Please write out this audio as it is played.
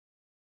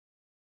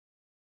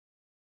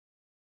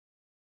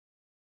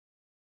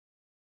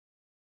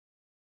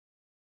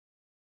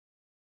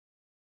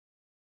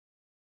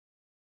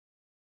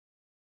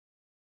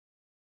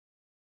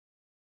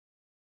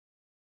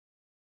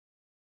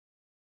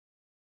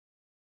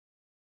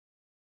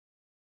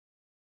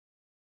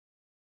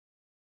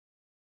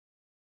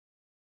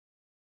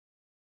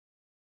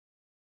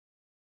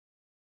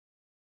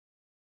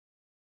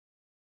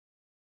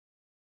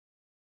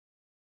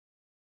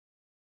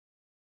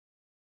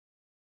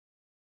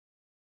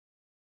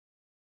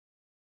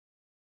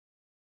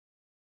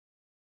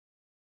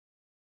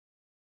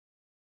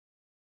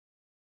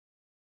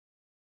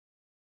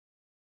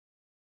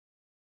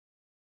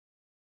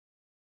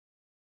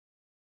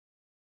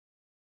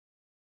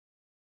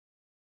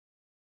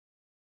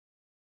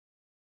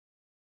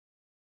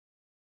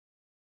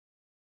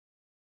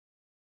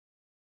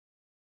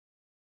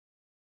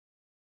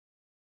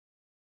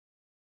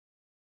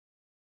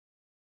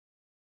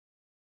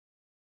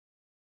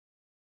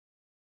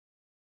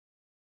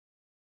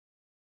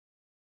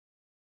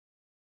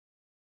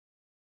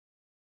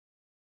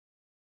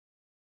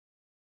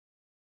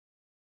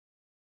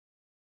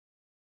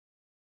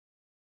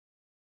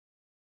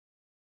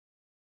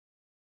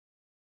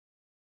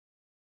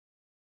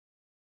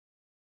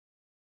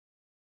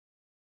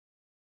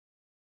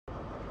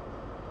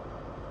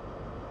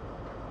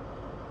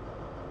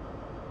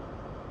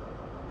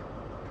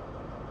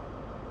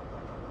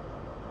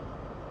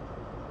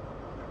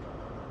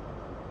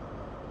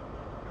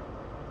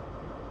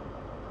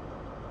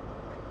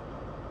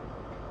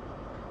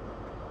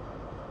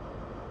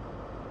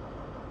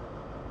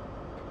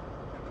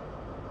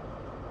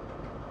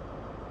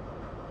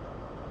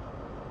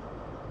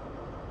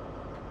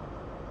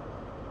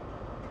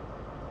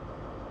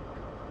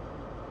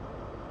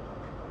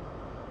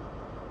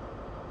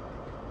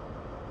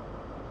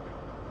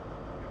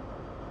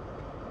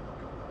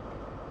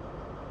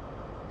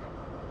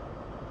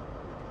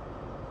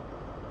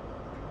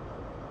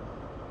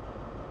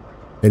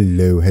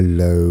Hello,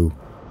 hello.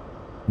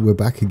 We're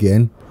back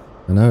again.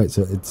 I know it's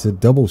a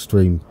double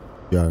stream,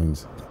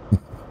 Jones.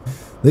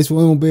 This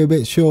one will be a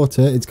bit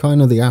shorter. It's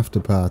kind of the after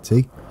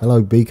party.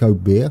 Hello,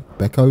 Beko Beer.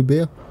 Beko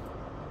Beer?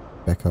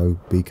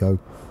 Beko.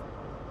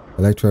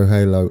 Electro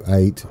Halo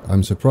 8.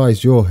 I'm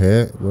surprised you're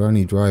here. We're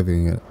only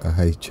driving a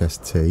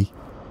HST.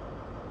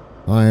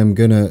 I am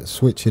going to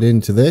switch it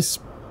into this.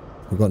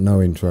 We've got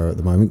no intro at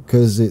the moment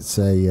because it's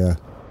a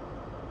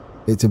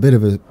bit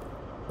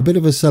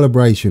of a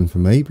celebration for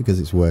me because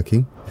it's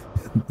working.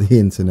 The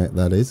internet,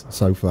 that is,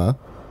 so far.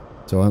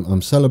 So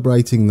I'm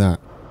celebrating that.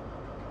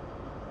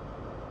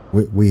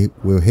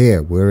 We're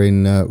here. We're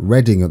in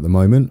Reading at the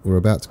moment. We're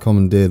about to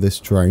commandeer this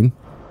train.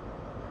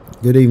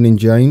 Good evening,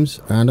 James,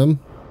 Adam.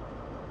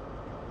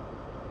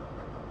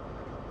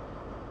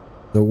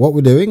 So what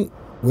we're doing,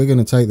 we're going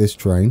to take this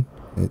train.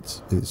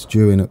 It's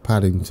due in at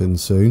Paddington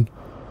soon.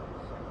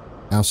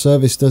 Our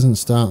service doesn't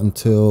start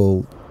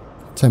until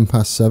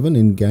 7:10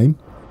 in game,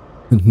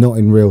 not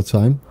in real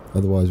time.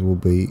 Otherwise, we'll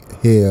be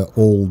here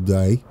all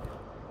day.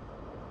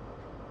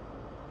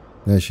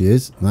 There she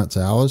is. That's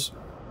ours.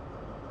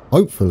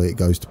 Hopefully it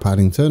goes to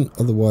Paddington.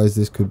 Otherwise,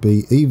 this could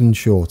be even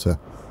shorter.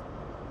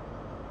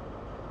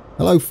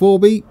 Hello,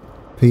 Forby.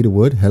 Peter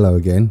Wood. Hello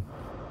again.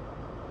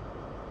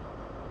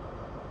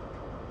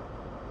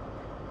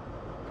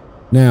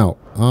 Now,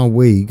 are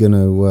we going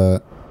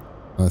to...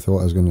 I thought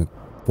I was going to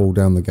fall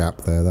down the gap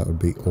there. That would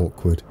be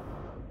awkward.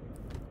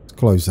 Let's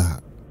close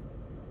that.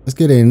 Let's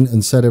get in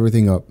and set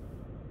everything up.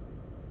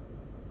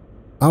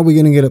 Are we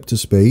going to get up to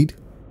speed?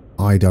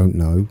 I don't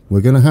know.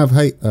 We're going to have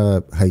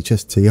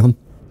HST on.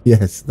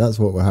 Yes, that's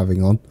what we're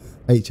having on.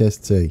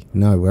 HST.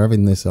 No, we're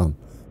having this on.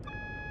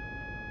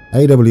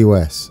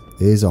 AWS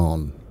is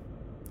on.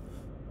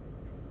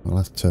 I'll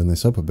have to turn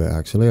this up a bit,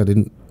 actually. I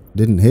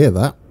didn't hear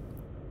that.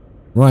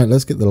 Right,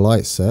 let's get the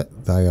lights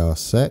set. They are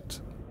set.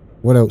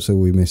 What else are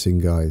we missing,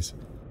 guys?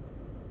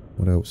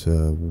 What else?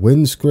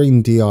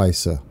 Windscreen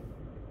de-icer.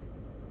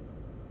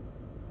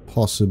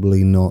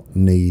 Possibly not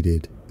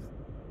needed.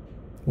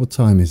 What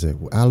time is it?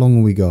 How long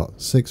have we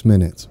got? 6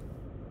 minutes.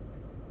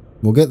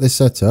 We'll get this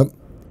set up.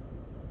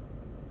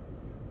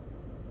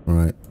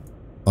 Right.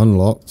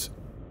 Unlocked.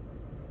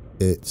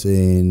 It's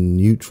in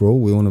neutral.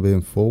 We want to be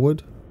in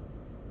forward.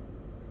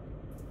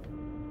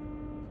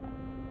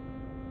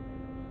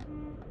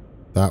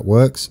 That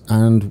works.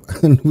 And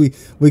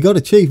we got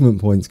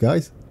achievement points,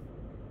 guys.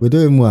 We're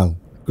doing well.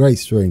 Great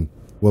stream.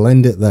 We'll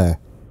end it there.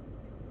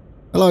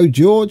 Hello,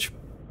 George.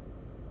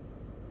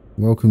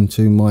 Welcome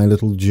to my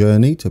little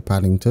journey to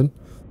Paddington.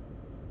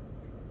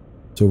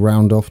 To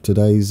round off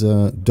today's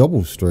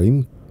double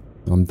stream.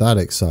 I'm that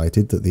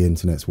excited that the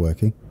internet's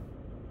working.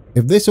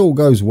 If this all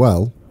goes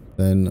well,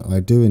 then I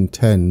do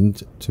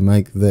intend to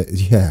make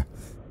this... Yeah,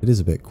 it is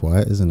a bit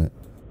quiet, isn't it?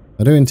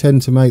 I do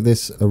intend to make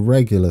this a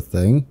regular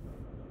thing.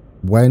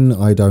 When,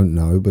 I don't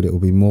know, but it will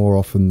be more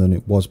often than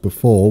it was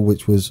before,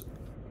 which was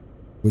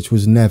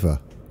never.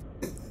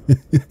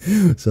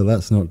 So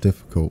that's not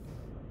difficult.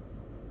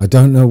 I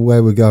don't know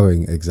where we're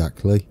going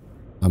exactly.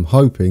 I'm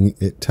hoping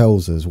it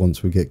tells us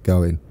once we get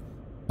going.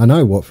 I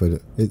know,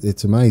 Watford.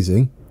 It's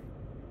amazing.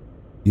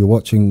 You're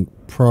watching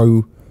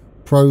pro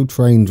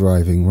train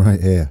driving right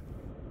here.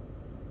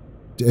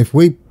 If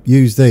we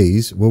use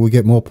these, will we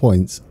get more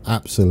points?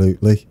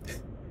 Absolutely.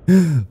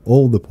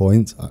 All the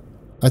points.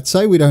 I'd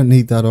say we don't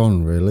need that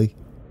on, really.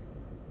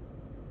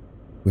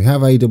 We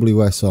have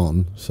AWS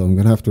on, so I'm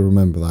going to have to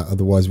remember that.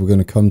 Otherwise, we're going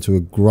to come to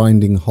a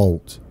grinding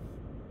halt.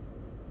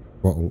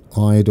 Throttle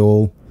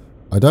idle.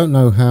 I don't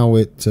know how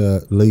it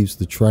leaves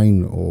the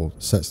train or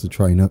sets the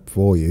train up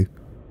for you.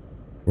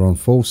 We're on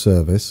full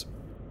service.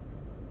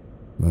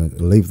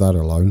 Leave that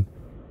alone.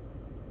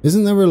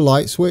 Isn't there a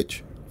light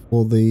switch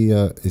for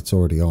the... it's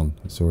already on.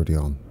 It's already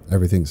on.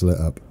 Everything's lit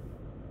up.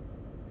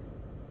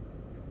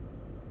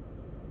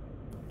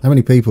 How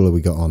many people have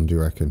we got on, do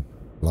you reckon?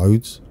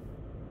 Loads?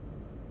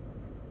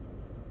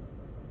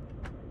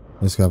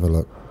 Let's have a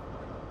look.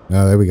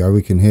 Oh, there we go.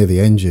 We can hear the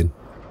engine.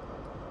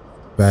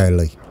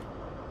 Barely.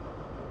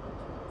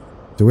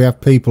 Do we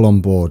have people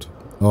on board?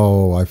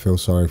 Oh, I feel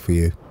sorry for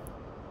you.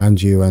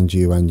 And you, and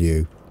you, and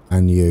you,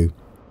 and you.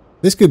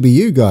 This could be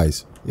you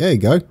guys. There you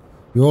go.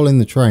 You're all in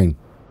the train.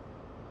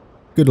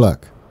 Good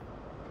luck.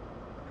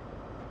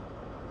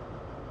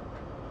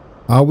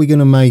 Are we going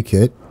to make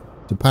it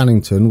to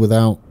Paddington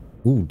without...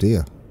 Oh,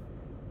 dear.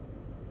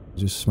 I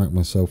just smacked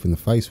myself in the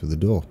face with the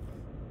door.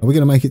 Are we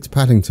going to make it to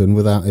Paddington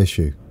without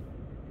issue?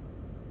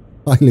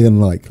 Highly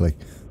unlikely.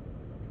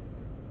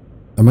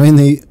 Am I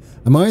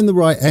in the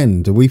right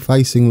end? Are we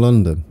facing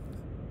London?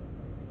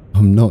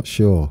 I'm not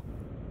sure.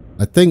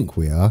 I think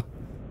we are.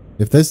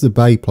 If there's the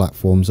bay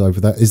platforms over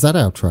there... Is that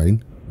our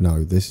train?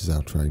 No, this is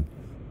our train.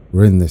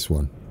 We're in this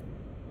one.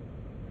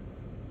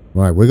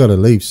 Right, we've got to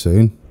leave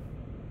soon.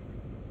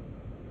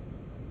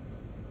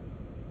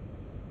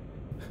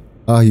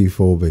 Are you,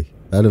 Forby?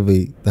 That'll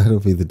be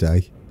the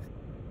day.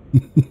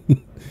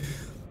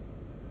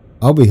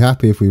 I'll be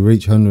happy if we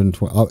reach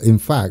 120. In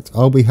fact,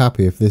 I'll be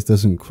happy if this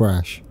doesn't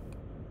crash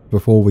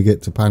before we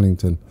get to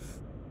Paddington.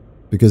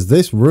 Because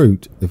this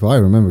route, if I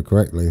remember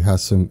correctly,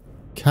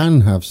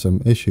 can have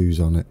some issues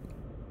on it.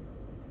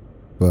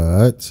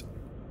 But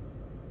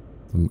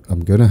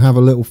I'm going to have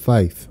a little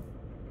faith.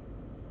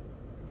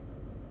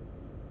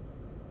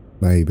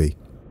 Maybe.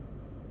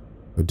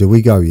 But do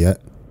we go yet?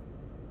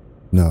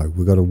 No,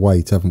 we've got to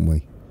wait, haven't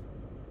we?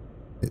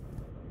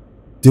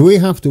 Do we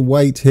have to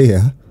wait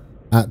here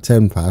at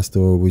 10 past,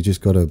 or we just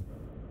got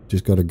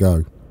to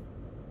go?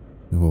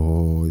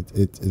 Oh,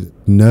 it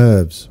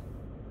nerves.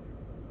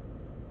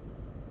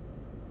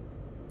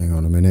 Hang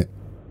on a minute.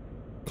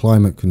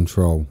 Climate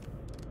control.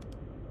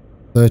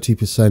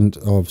 30%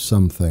 of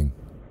something.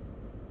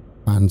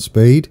 Fan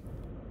speed.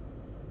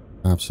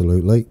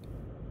 Absolutely.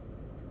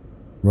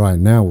 Right,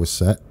 now we're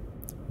set.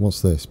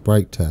 What's this?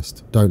 Brake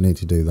test. Don't need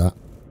to do that.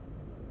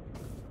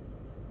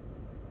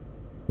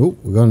 Oh,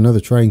 we've got another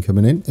train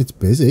coming in. It's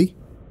busy.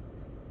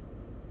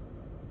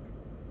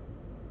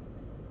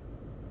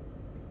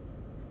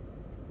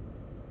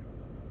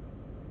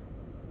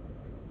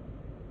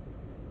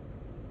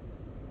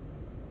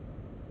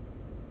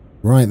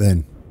 Right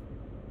then.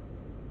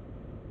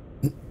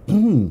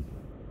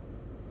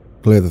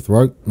 Clear the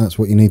throat. That's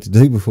what you need to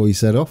do before you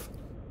set off.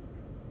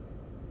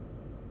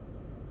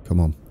 Come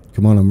on.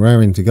 Come on, I'm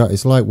raring to go.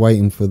 It's like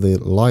waiting for the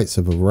lights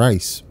of a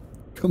race.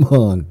 Come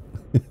on.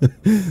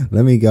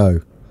 Let me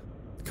go.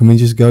 Can we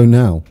just go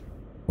now?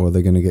 Or are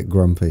they going to get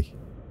grumpy?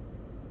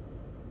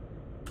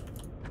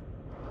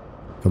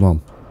 Come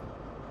on.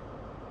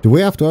 Do we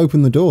have to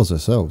open the doors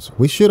ourselves?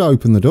 We should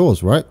open the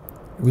doors, right?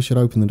 We should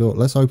open the door.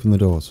 Let's open the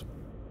doors.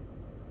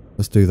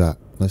 Let's do that.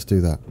 Let's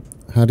do that.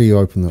 How do you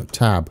open that?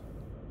 Tab.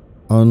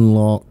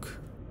 Unlock.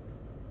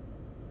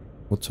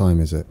 What time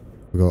is it?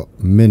 We've got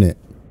a minute.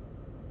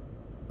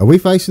 Are we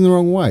facing the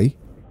wrong way?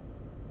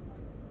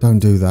 Don't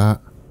do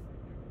that.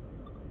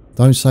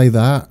 Don't say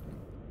that.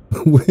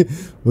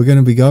 We're going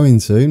to be going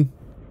soon.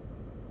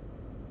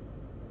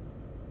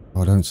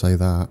 Oh, don't say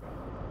that.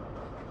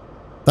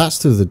 That's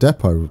to the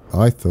depot,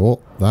 I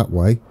thought, that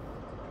way.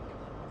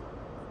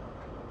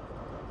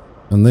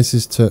 And this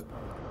is to...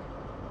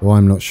 Oh,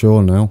 I'm not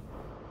sure now.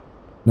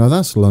 No,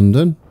 that's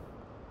London.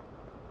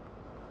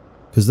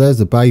 Because there's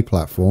the bay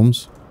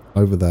platforms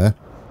over there.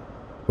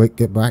 Quick,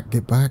 get back,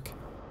 get back.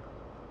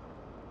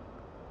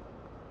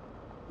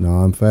 No,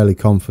 I'm fairly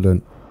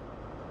confident.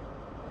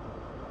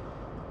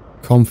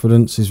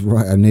 Confidence is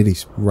right. I nearly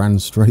ran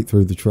straight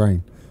through the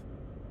train.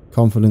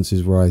 Confidence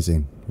is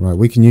rising. Right,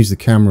 we can use the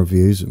camera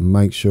views and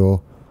make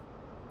sure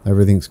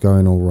everything's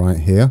going all right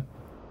here.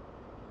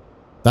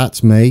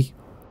 That's me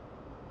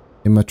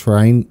in my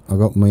train. I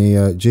got my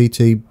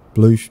GT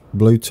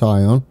blue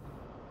tie on.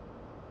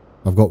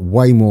 I've got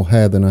way more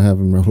hair than I have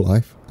in real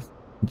life.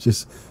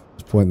 just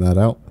point that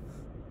out.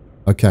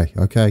 Okay,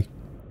 okay.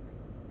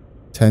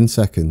 10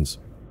 seconds.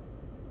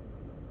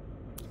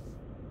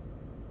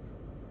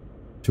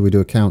 Should we do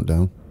a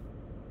countdown?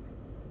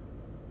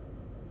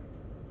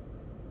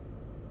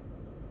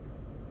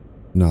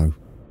 No.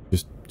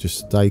 Just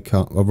stay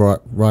calm. Oh,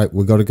 right,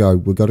 we got to go.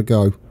 We got to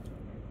go.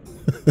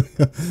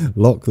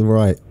 Lock the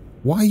right.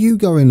 Why are you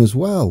going as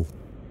well?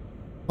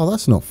 Oh,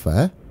 that's not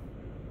fair.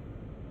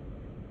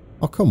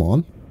 Oh, come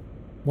on.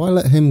 Why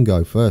let him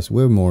go first?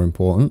 We're more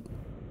important.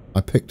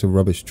 I picked a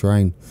rubbish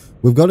train.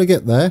 We've got to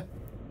get there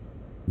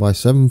by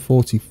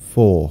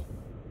 7:44.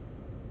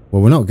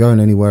 Well, we're not going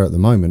anywhere at the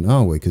moment,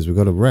 are we? Because we've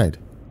got a red.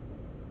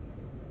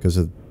 Because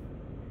of...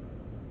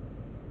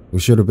 We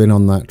should have been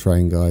on that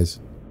train, guys.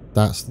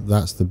 That's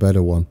the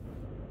better one.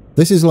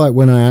 This is like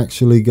when I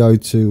actually go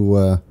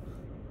to...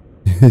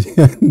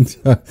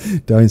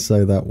 Don't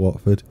say that,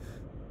 Watford.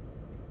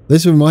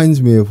 This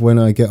reminds me of when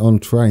I get on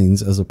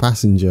trains as a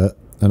passenger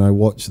and I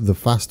watch the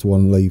fast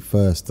one leave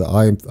first.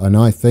 And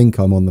I think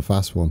I'm on the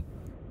fast one.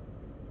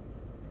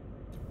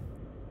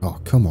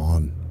 Oh, come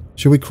on.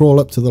 Should we crawl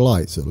up to the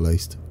lights at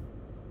least?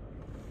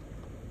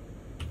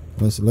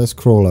 Let's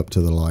crawl up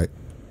to the light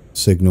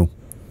signal.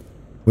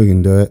 We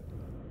can do it.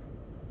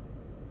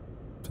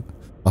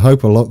 I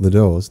hope I locked the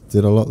doors.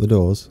 Did I lock the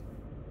doors?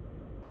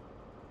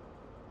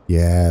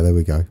 Yeah, there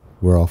we go.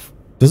 We're off.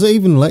 Does it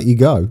even let you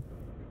go?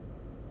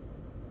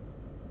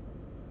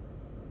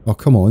 Oh,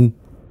 come on.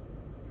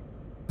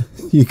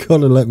 You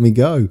gotta let me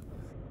go.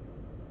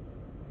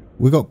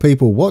 We got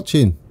people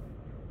watching.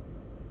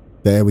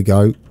 There we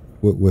go.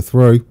 We're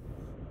through.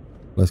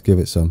 Let's give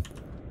it some.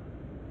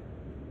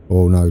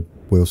 Oh no,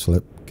 wheel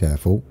slip.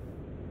 Careful.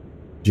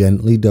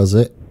 Gently does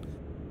it.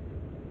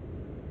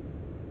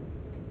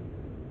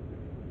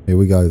 Here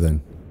we go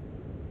then.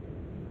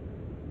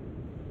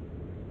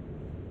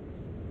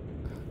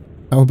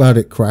 How about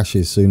it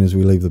crashes as soon as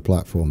we leave the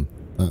platform?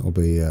 That'll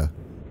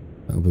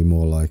be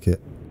more like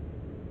it.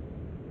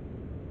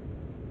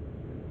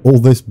 All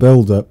this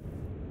build up.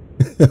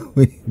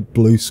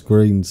 Blue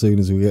screen as soon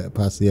as we get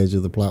past the edge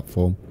of the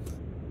platform.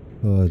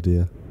 Oh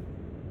dear.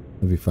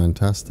 That'd be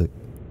fantastic.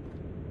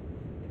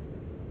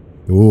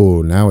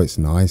 Oh, now it's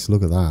nice.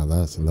 Look at that.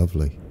 That's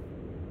lovely.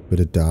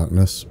 Bit of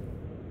darkness.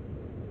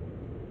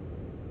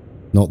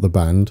 Not the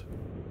band.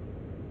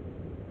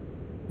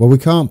 Well, we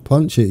can't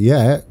punch it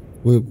yet.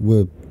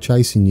 We're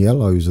chasing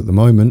yellows at the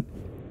moment.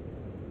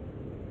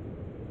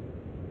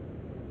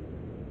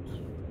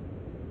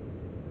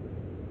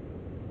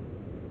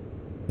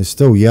 It's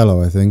still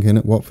yellow, I think, isn't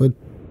it, Watford?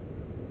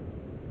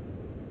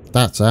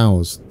 That's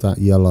ours, that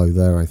yellow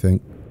there, I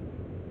think.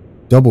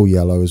 Double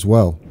yellow as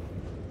well.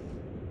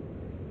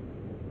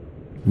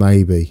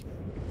 Maybe.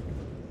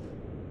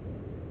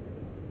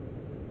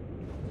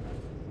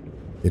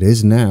 It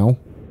is now.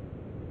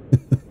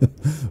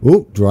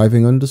 Oh,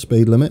 driving under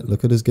speed limit.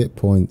 Look at us get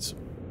points.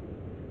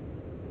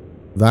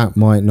 That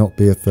might not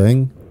be a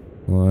thing.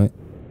 Alright.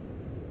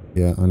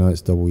 Yeah, I know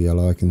it's double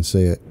yellow. I can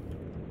see it.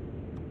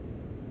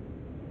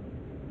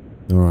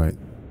 Alright.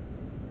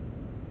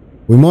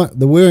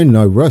 We're in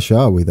no rush,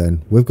 are we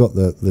then? We've got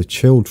the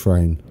chill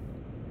train.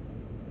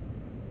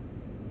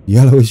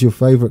 Yellow is your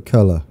favourite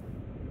colour.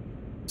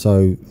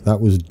 So that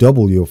was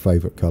double your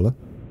favourite colour.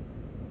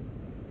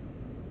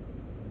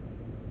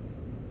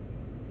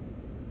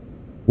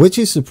 Which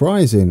is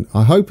surprising.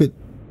 I hope it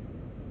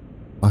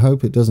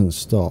doesn't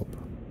stop.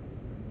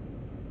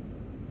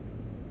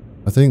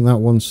 I think that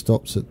one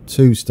stops at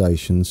 2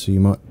 stations, so you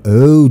might...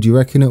 Oh, do you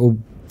reckon it will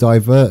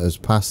divert us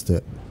past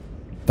it?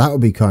 That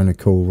would be kind of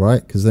cool,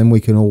 right? Because then we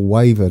can all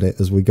wave at it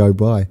as we go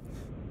by.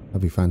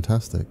 That'd be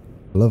fantastic.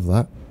 I love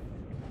that.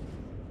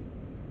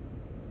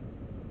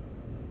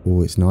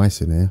 Oh, it's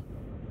nice in here.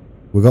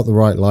 We've got the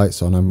right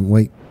lights on, haven't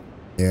we?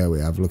 Yeah, we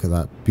have. Look at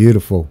that.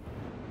 Beautiful.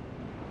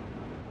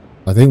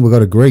 I think we've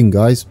got a green,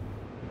 guys.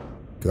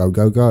 Go,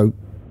 go, go.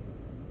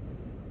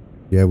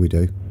 Yeah, we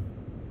do.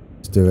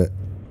 Let's do it.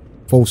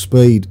 Full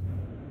speed.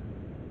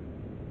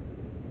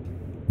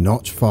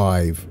 Notch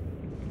 5.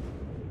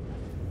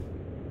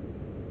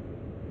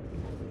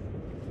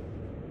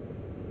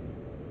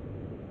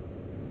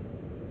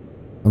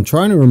 I'm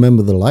trying to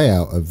remember the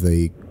layout of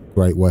the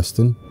Great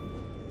Western.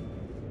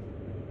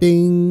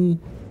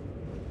 Ding.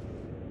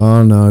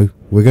 Oh no,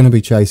 we're going to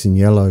be chasing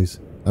yellows.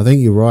 I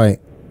think you're right.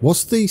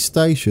 What's the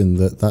station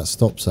that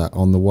stops at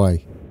on the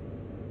way?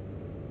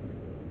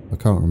 I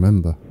can't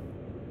remember.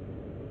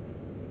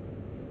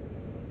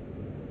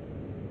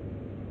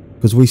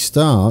 Because we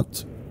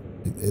start...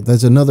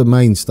 There's another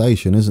main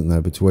station, isn't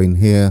there, between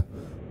here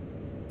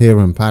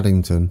and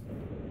Paddington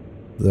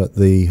that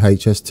the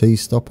HST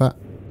stop at?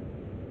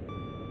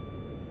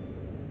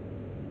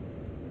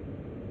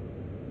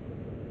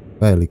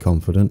 Fairly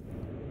confident.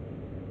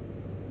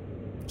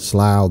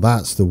 Slough,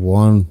 that's the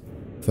one.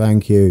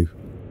 Thank you.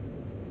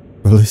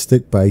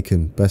 Ballistic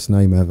Bacon, best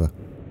name ever.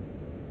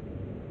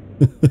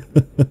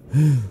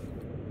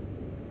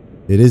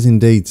 It is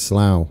indeed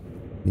Slough.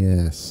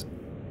 Yes.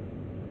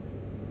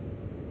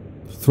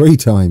 3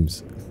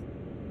 times.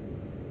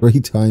 3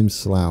 times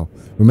Slough.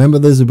 Remember,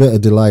 there's a bit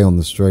of delay on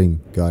the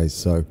stream, guys,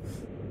 so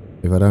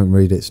if I don't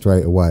read it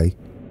straight away.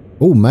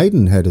 Oh,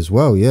 Maidenhead as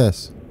well,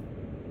 yes.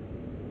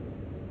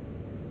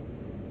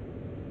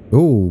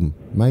 Oh,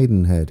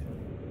 Maidenhead.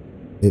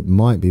 It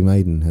might be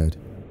Maidenhead.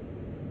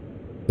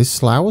 Is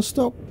Slough a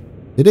stop?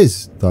 It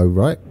is, though,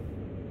 right?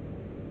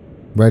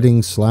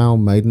 Reading, Slough,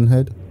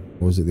 Maidenhead?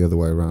 Or is it the other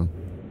way around?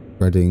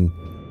 Reading,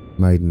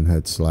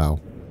 Maidenhead, Slough.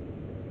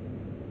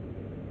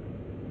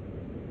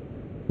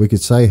 We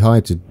could say hi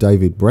to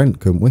David Brent,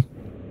 couldn't we?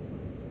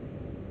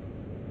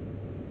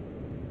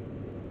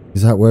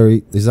 Is that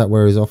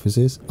where his office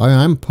is? I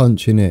am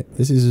punching it.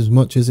 This is as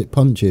much as it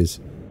punches.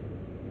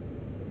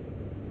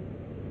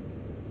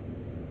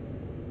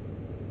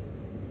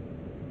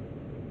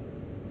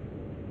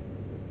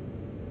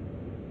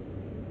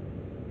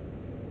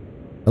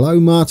 Hello,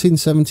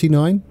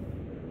 Martin79.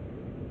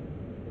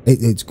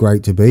 It's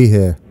great to be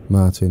here,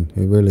 Martin.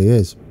 It really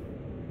is.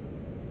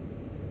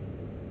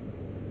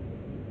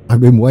 I've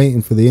been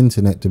waiting for the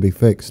internet to be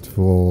fixed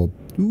for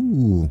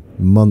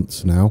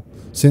months now.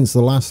 Since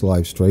the last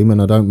live stream,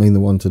 and I don't mean the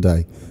one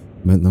today.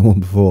 I meant the one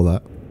before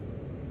that.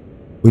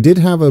 We did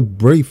have a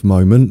brief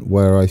moment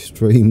where I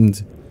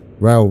streamed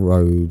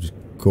Railroad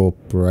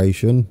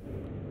Corporation.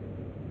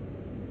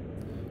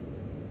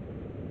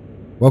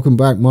 Welcome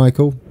back,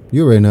 Michael.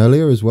 You were in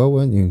earlier as well,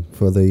 weren't you,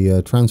 for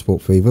the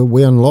Transport Fever?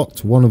 We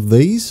unlocked one of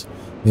these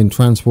in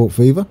Transport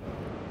Fever.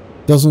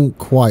 Doesn't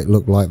quite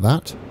look like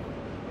that.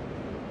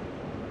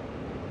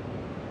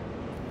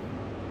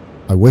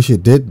 I wish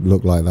it did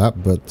look like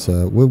that, but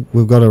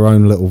we've got our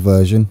own little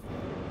version.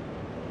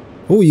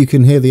 Oh, you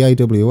can hear the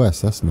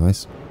AWS. That's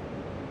nice.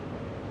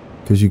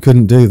 Because you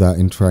couldn't do that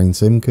in Train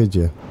Sim, could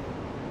you?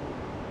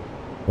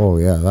 Oh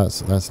yeah,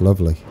 that's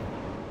lovely.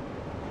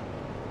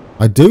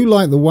 I do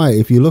like the way,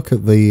 if you look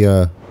at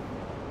the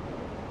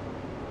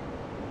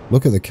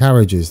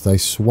carriages, they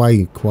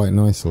sway quite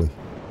nicely.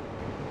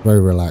 Very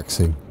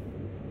relaxing.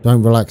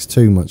 Don't relax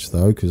too much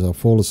though, because I'll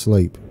fall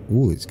asleep.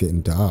 Ooh, it's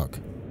getting dark.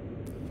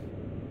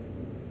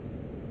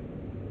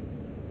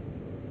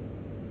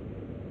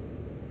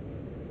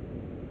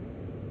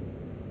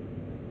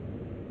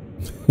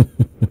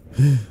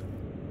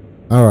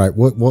 Alright,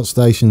 what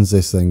station's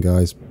this then,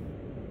 guys?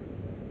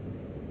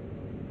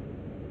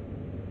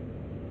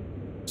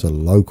 It's a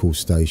local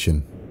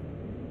station.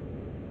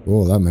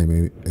 Oh, that made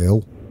me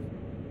ill.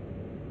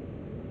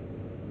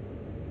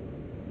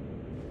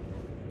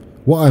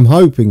 What I'm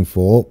hoping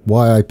for,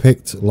 why I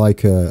picked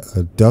like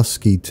a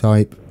dusky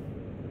type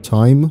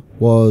time,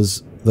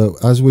 was that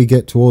as we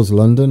get towards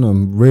London,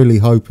 I'm really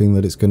hoping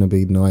that it's going to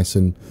be nice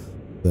and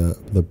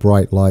the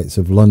bright lights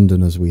of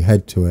London as we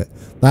head to it.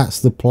 That's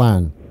the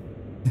plan.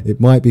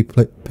 It might be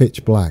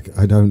pitch black.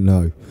 I don't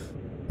know.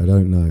 I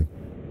don't know.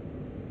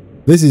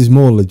 This is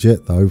more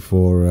legit though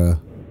for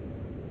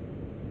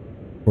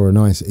a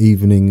nice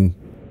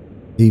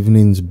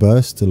evening's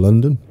burst to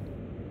London.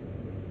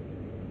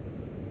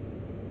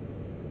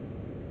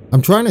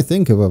 I'm trying to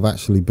think if I've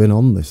actually been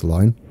on this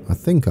line. I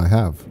think I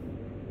have.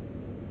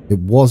 It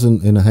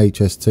wasn't in a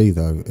HST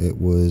though. It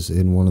was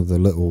in one of the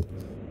little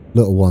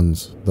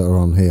ones that are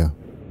on here.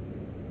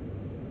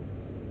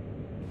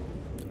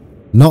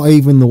 Not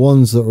even the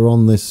ones that are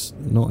on this.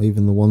 Not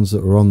even the ones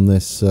that are on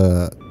this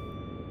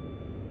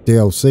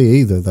DLC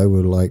either. They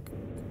were like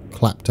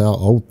clapped out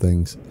old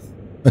things.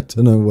 I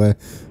don't know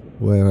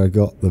where I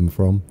got them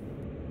from.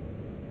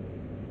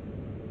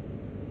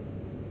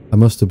 I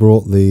must have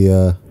brought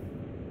the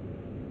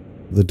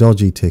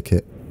dodgy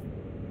ticket.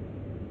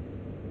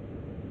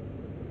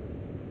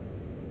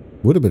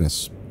 Would have been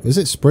is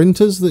it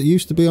Sprinters that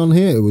used to be on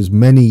here? It was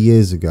many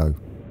years ago,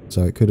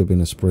 so it could have been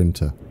a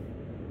Sprinter.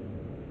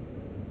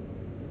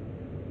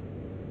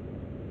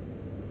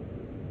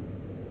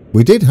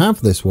 We did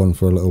have this one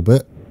for a little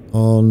bit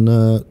on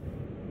the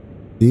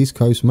East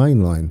Coast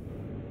Main Line.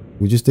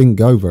 We just didn't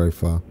go very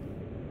far.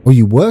 Oh,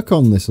 you work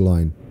on this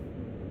line?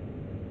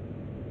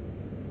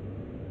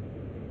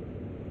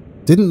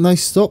 Didn't they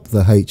stop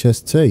the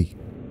HST?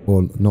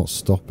 Or not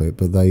stop it,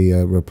 but they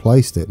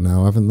replaced it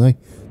now, haven't they?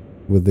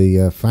 With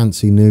the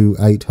fancy new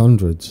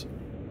 800s.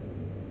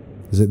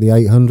 Is it the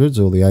 800s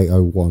or the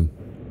 801?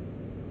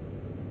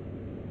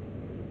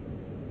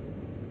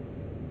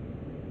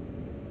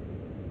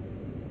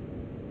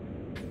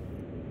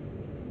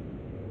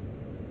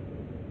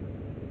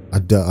 I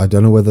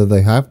don't know whether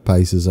they have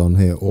Pacers on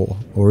here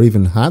or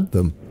even had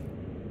them.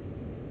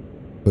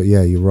 But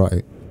yeah, you're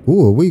right.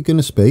 Ooh, are we going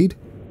to speed?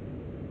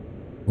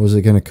 Or is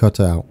it going to cut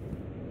out?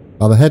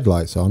 Are the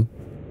headlights on?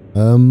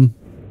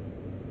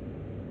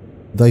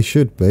 They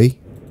should be.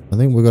 I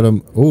think we've got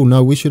them. Oh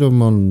no, we should have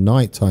them on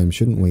night time,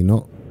 shouldn't we?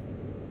 Not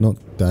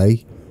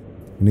day.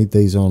 We need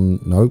these on.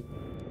 Nope.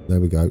 There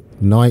we go.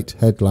 Night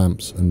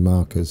headlamps and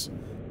markers.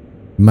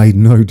 Made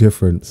no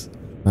difference.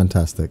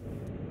 Fantastic.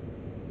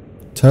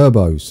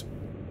 Turbos.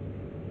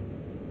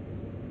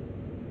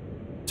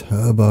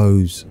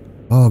 Turbos.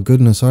 Oh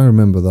goodness, I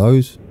remember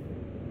those.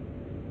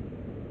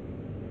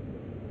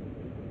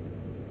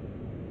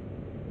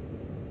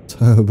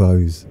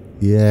 Turbos.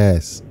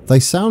 Yes. They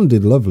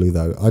sounded lovely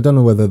though. I don't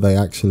know whether they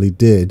actually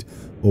did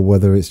or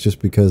whether it's just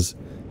because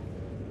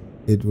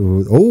it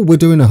was... Oh, we're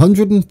doing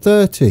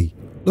 130.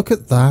 Look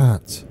at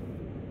that.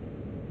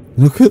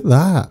 Look at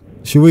that.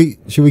 Should we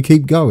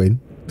keep going?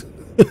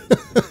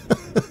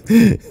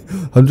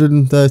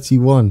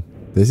 131.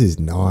 This is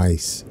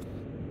nice.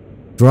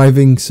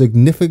 Driving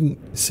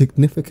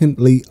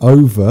significantly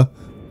over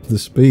the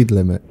speed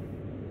limit.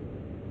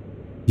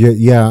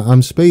 Yeah,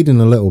 I'm speeding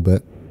a little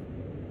bit.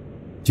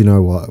 Do you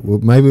know what? Well,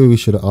 maybe we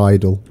should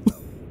idle.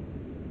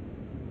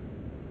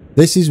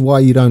 This is why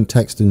you don't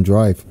text and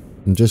drive.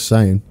 I'm just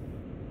saying.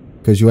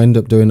 Because you end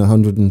up doing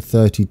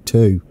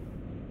 132.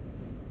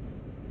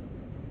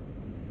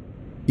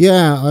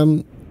 Yeah,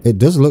 it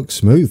does look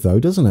smooth though,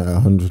 doesn't it?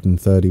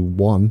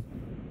 131.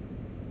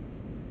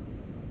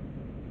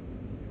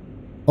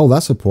 Oh,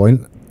 that's a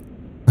point.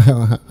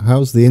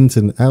 How's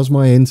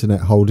my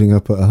internet holding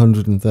up at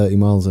 130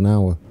 miles an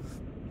hour?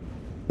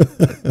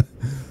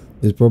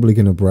 It's probably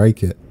going to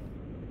break it.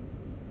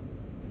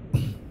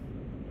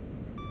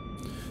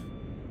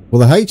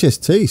 Well, the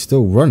HST is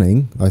still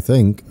running, I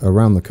think,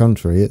 around the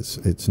country.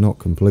 It's not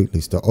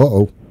completely stopped.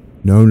 Uh-oh.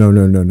 No. No.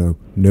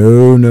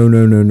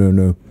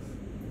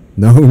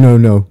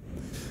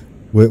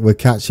 We're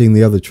catching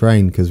the other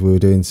train because we were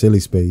doing silly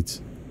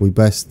speeds. We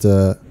best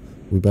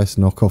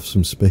knock off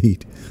some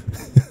speed.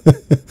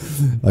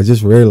 I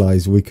just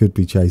realised we could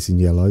be chasing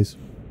yellows.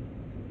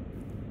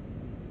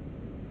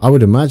 I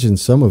would imagine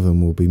some of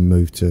them will be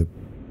moved to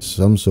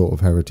some sort of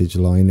heritage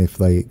line if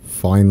they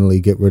finally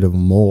get rid of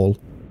them all.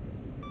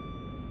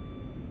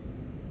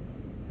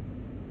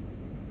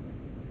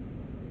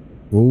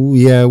 Oh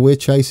yeah, we're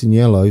chasing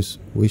yellows.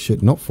 We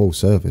should not full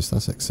service.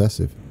 That's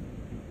excessive.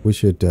 We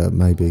should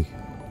maybe...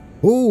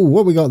 Oh,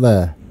 what we got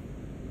there?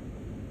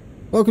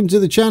 Welcome to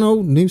the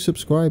channel, new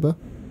subscriber.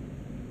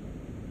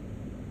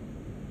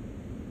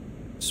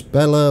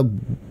 Speller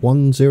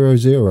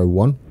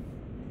 1001.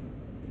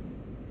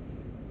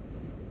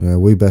 Yeah,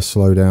 we best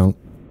slow down.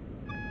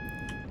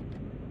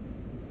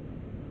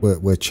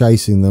 We're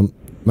chasing them.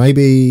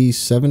 Maybe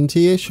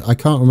 70-ish? I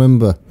can't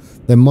remember.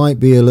 There might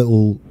be a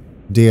little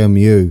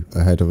DMU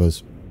ahead of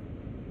us.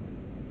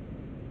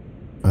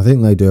 I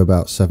think they do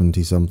about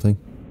 70-something.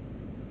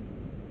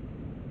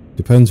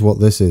 Depends what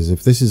this is.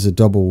 If this is a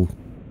double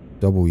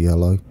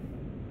yellow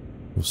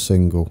or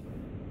single.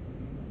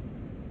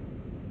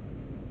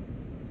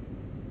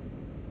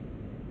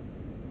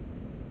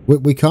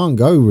 We can't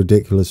go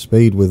ridiculous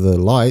speed with the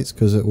lights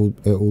because it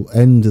will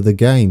end the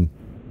game.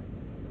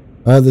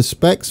 The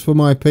specs for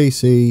my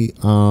PC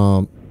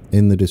are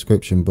in the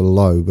description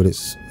below, but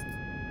it's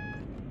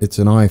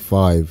an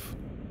i5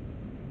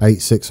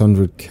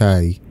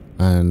 8600K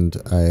and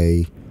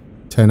a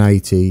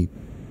 1080,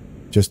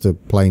 just a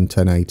plain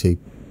 1080.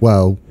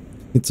 Well,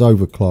 it's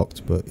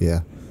overclocked, but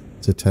yeah,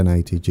 it's a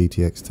 1080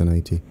 GTX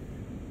 1080.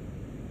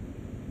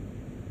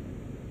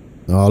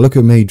 Oh, look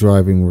at me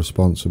driving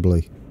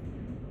responsibly.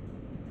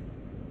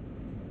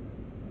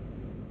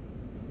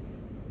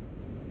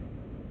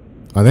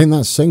 I think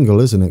that's single,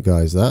 isn't it,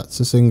 guys? That's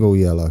a single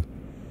yellow.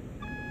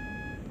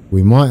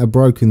 We might have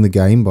broken the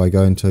game by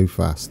going too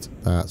fast.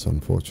 That's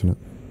unfortunate.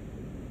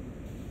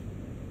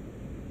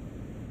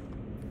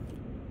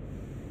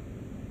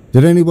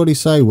 Did anybody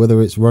say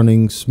whether it's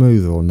running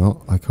smooth or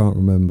not? I can't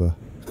remember.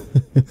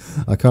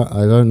 I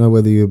don't know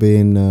whether you're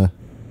being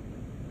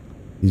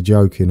you're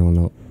joking or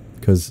not,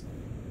 because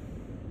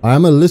I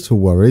am a little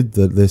worried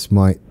that this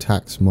might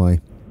tax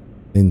my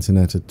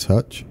internet a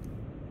touch,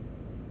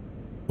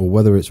 or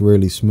whether it's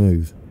really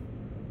smooth.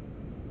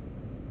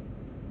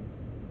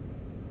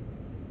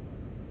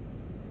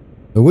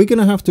 Are we going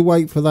to have to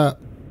wait for that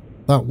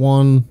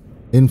one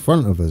in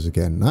front of us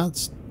again?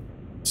 That's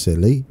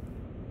silly.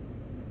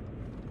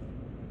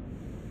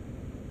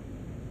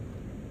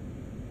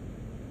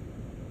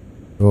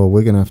 Oh,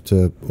 we're going to have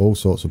to all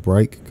sorts of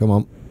brake. Come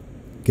on,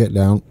 get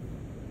down.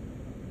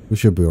 We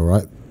should be all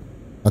right.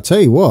 I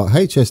tell you what,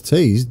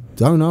 HSTs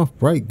don't half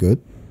brake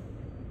good.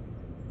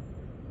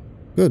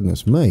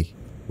 Goodness me,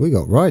 we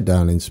got right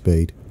down in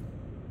speed.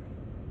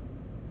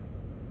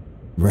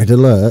 Red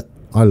Alert,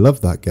 I love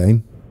that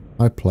game.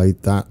 I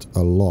played that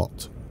a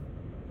lot.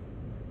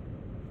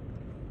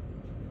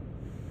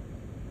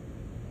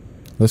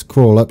 Let's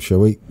crawl up, shall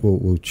we?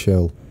 We'll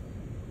chill.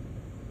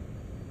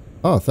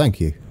 Oh, thank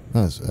you.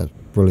 That's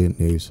brilliant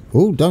news.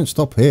 Oh, don't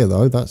stop here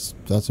though. That's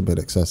a bit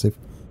excessive.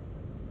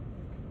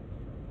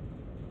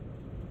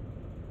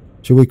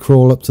 Shall we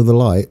crawl up to the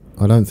light?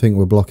 I don't think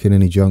we're blocking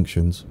any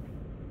junctions.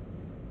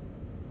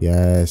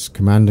 Yes,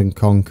 Command and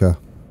Conquer.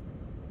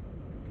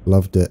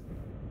 Loved it.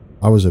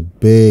 I was a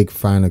big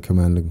fan of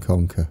Command and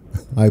Conquer.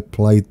 I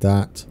played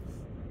that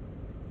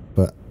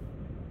for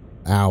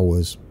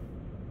hours.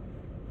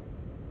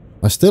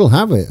 I still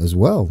have it as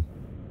well.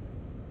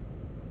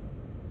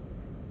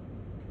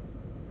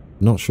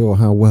 Not sure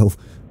how well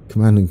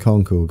Command and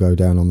Conquer will go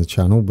down on the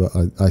channel, but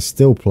I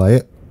still play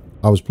it.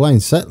 I was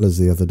playing Settlers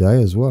the other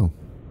day as well.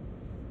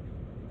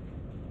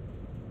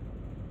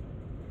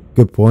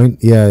 Good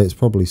point. Yeah, it's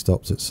probably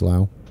stopped at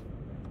Slough.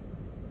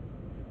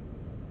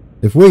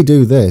 If we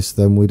do this,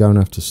 then we don't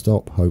have to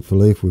stop,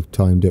 hopefully, if we've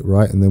timed it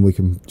right, and then we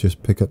can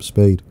just pick up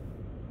speed.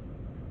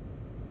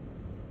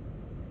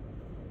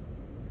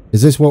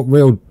 Is this what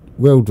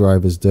real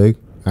drivers do,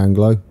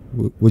 Anglo?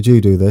 Would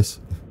you do this?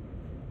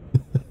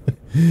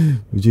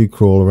 Would you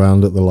crawl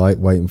around at the light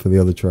waiting for the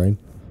other train?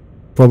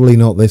 Probably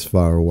not this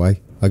far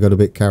away. I got a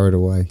bit carried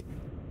away.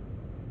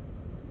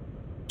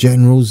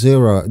 General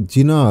Zero. Do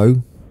you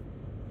know?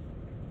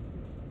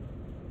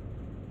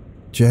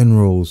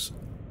 Generals.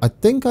 I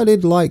think I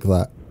did like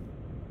that.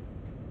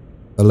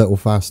 A little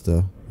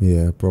faster.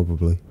 Yeah,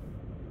 probably.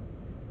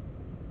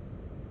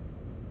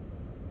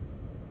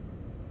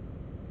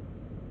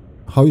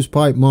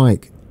 Hosepipe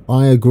Mike.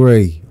 I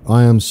agree.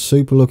 I am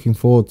super looking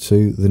forward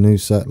to the new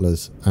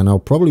Settlers. And I'll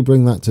probably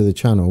bring that to the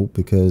channel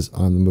because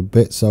I'm a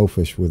bit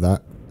selfish with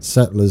that.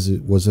 Settlers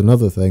was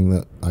another thing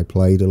that I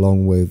played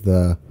along with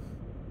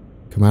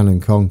Command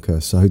and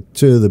Conquer. So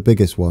two of the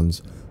biggest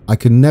ones. I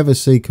can never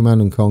see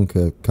Command and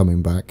Conquer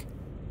coming back.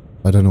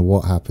 I don't know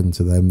what happened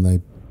to them.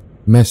 They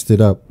messed it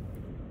up.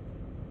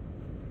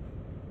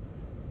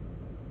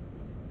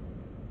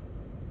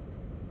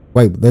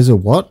 Wait, there's a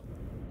what?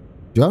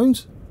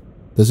 Jones?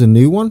 There's a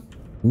new one?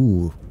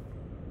 Ooh.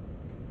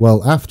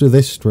 Well, after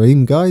this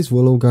stream, guys,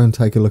 we'll all go and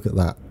take a look at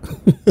that.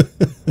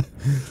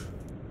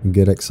 And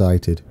get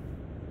excited.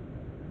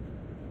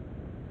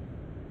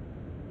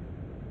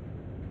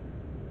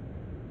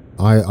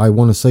 I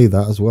want to see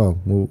that as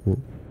well.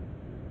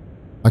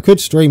 I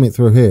could stream it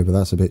through here, but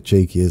that's a bit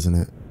cheeky, isn't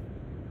it?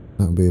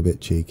 That would be a bit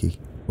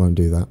cheeky. Won't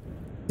do that.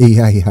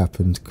 EA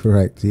happened,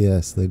 correct.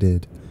 Yes, they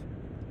did.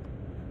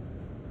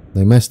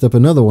 They messed up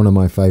another one of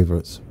my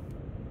favourites.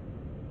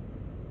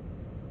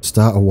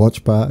 Start a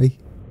watch party.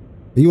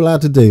 Are you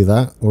allowed to do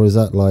that? Or is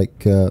that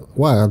like...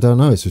 well, I don't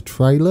know. It's a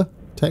trailer,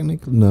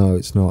 technically? No,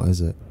 it's not,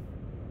 is it?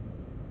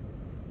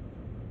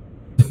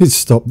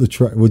 Stop the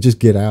trailer. We'll just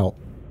get out.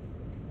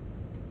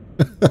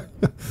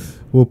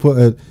 We'll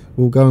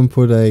go and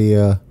put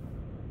a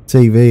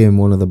TV in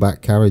one of the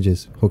back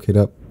carriages. Hook it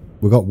up.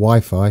 We've got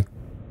Wi-Fi.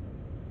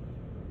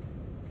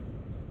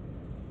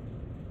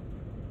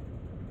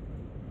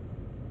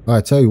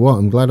 I tell you what,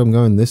 I'm glad I'm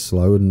going this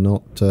slow and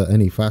not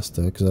any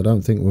faster, because I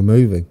don't think we're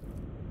moving.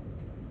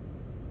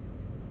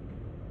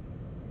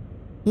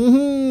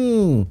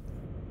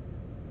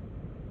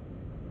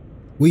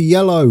 We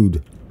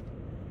yellowed.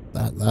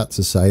 That's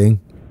a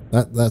saying.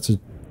 That's a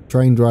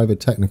train driver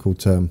technical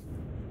term.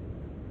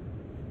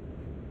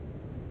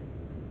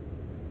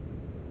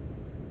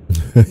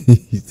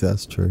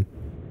 That's true.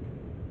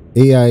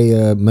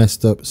 EA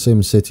messed up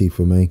SimCity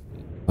for me.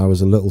 I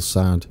was a little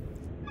sad.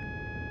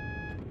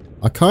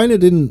 I kind of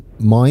didn't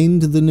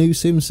mind the new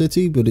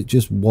SimCity, but it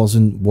just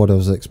wasn't what I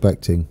was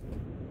expecting.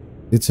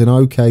 It's an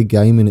okay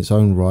game in its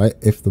own right,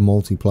 if the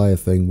multiplayer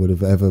thing would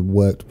have ever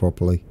worked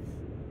properly.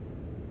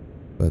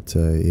 But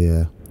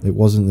yeah, it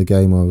wasn't the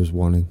game I was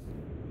wanting.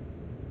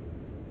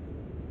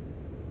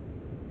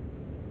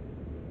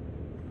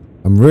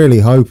 I'm really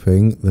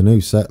hoping the new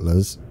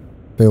Settlers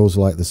feels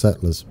like the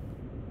Settlers.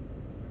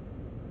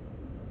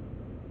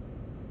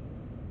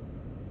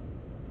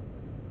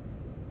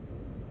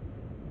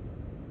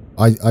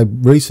 I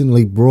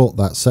recently brought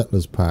that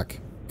Settlers pack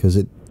because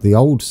the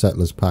old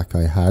Settlers pack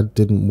I had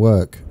didn't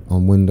work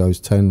on Windows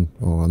 10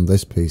 or on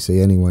this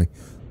PC anyway,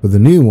 but the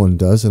new one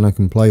does, and I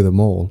can play them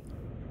all.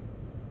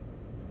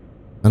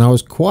 And I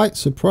was quite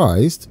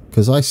surprised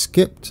because I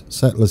skipped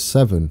Settlers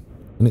 7,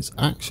 and it's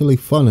actually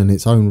fun in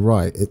its own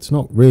right. It's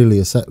not really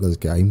a Settlers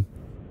game.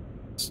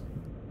 It's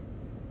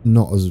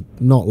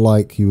not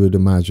like you would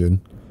imagine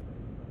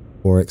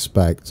or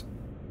expect,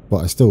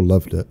 but I still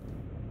loved it.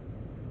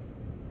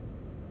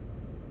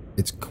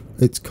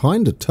 It's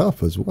kind of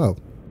tough as well.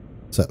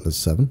 Settlers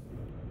 7.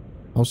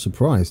 I was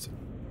surprised.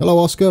 Hello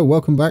Oscar,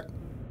 welcome back.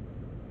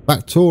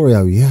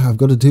 Factorio, yeah, I've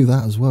got to do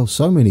that as well.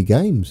 So many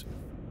games.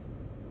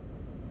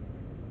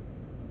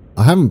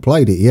 I haven't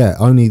played it yet,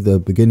 only the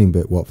beginning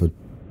bit, Watford.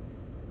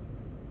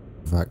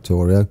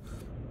 Factorio,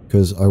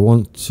 because I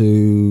want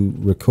to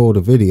record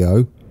a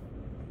video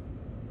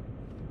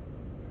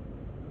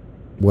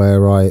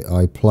where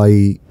I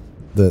play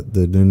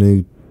the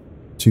new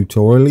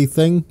tutorial-y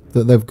thing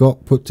that they've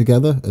got put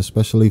together,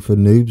 especially for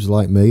noobs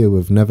like me who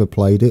have never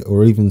played it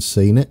or even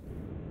seen it.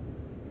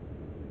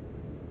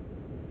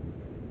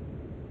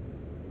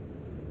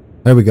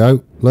 There we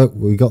go. Look,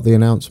 we got the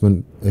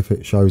announcement if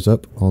it shows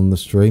up on the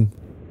stream.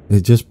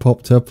 It just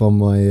popped up on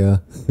my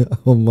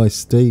on my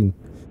Steam.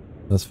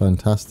 That's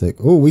fantastic.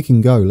 Oh, we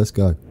can go. Let's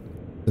go.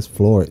 Let's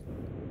floor it.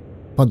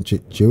 Punch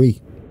it,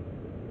 Chewy.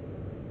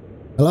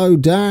 Hello,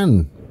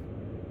 Dan.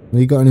 Have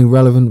you got any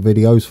relevant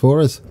videos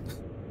for us?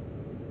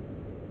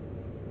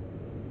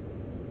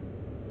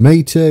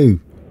 Me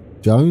too,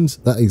 Jones.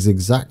 That is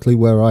exactly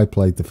where I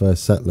played the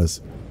first Settlers.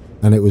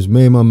 And it was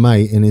me and my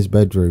mate in his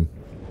bedroom.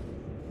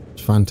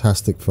 It's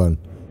fantastic fun.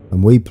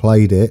 And we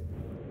played it.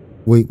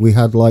 We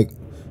had like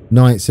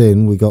nights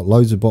in, we got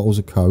loads of bottles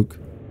of Coke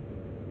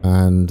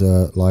and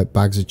like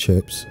bags of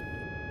chips,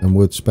 and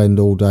we'd spend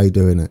all day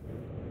doing it.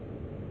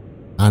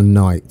 And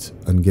night,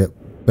 and get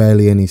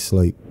barely any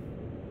sleep.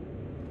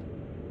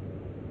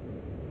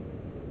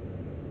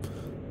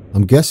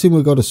 I'm guessing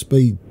we got a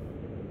speed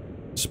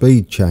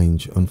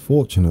change.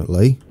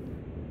 Unfortunately,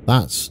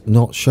 that's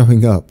not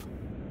showing up.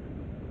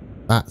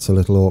 That's a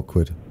little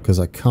awkward because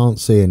I can't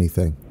see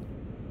anything.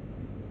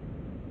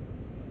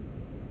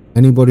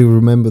 Anybody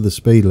remember the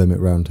speed limit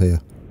round here?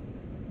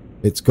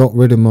 It's got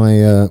rid of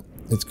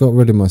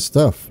my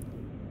stuff.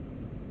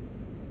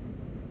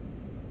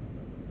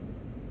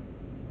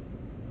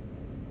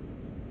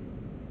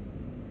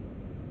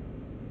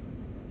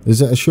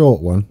 Is it a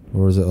short one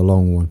or is it a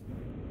long one?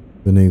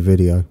 The new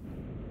video.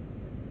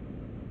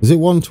 Is it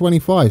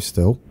 125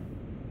 still?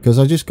 Because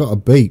I just got a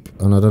beep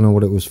and I don't know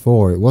what it was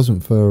for. It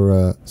wasn't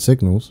for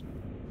signals.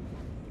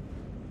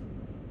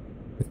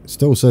 It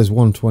still says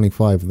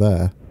 125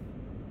 there.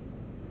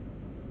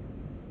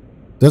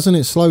 Doesn't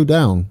it slow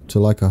down to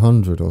like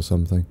 100 or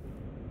something?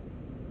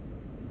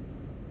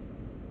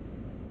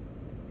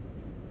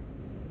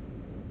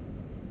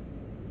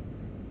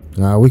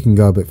 We can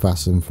go a bit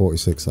faster than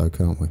 46 though,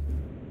 can't we?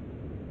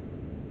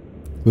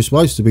 We're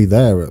supposed to be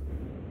there at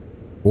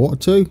quarter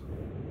to?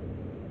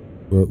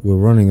 We're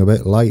running a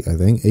bit late, I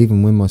think,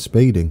 even with my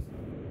speeding.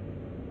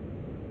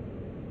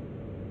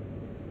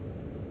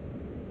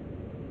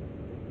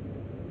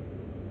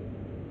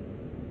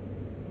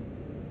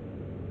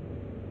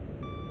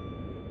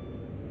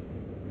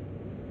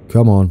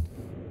 Come on,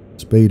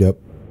 speed up.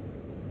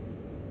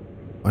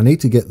 I need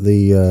to get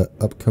the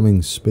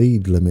upcoming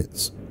speed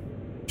limits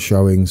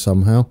showing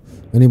somehow.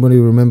 Anybody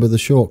remember the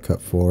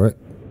shortcut for it?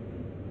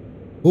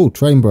 Oh,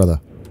 Train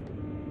Brother.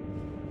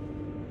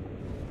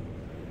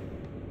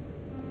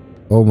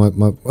 Oh, my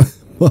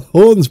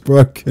horn's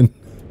broken.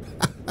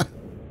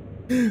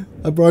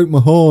 I broke my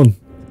horn.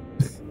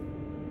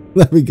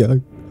 There we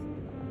go.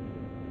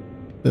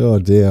 Oh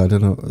dear, I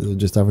don't know. We're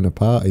just having a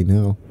party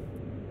now.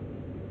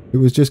 It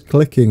was just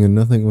clicking and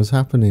nothing was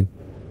happening.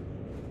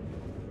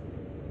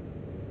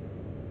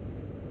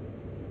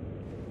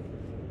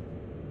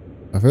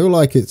 I feel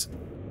like it's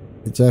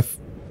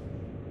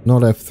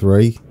not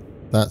F3.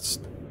 That's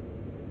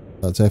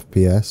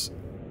FPS.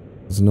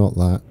 It's not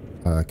that.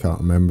 I can't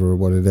remember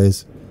what it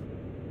is.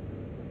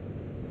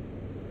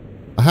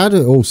 I had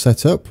it all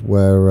set up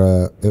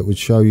where it would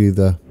show you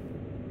the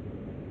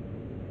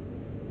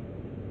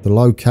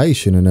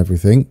location and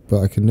everything,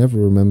 but I can never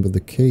remember the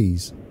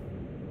keys.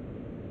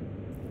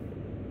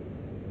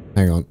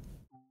 Hang on.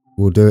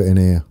 We'll do it in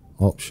here.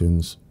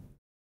 Options.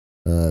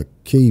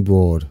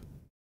 Keyboard.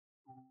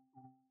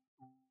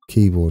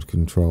 keyboard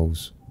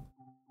controls.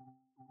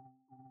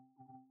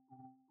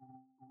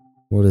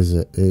 What is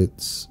it?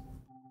 It's...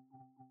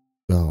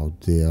 oh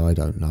dear, I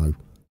don't know.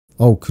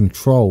 Oh,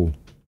 control.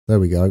 There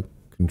we go.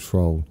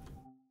 Control.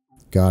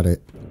 Got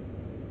it.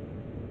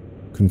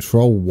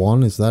 Control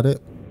 1, is that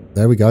it?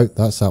 There we go.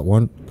 That's that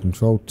one.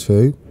 Control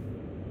 2.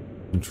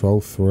 Control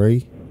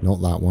 3.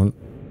 Not that one.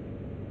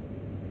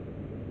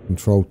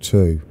 Control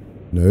 2.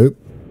 Nope.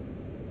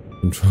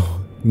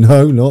 Control...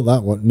 no, not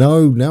that one.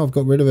 No, now I've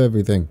got rid of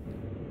everything.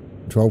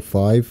 Control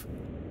 5.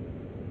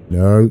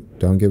 No,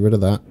 don't get rid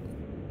of that.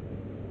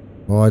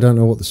 Oh, I don't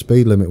know what the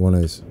speed limit one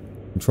is.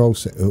 Control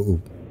 6. Oh,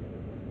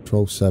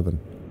 Control 7.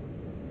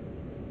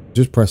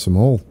 Just press them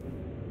all.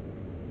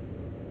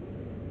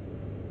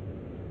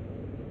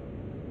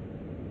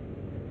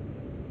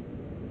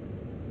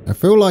 I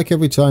feel like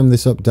every time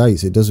this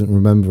updates, it doesn't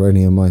remember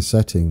any of my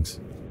settings.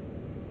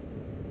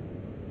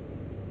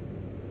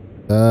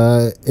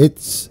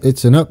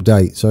 It's an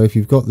update, so if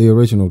you've got the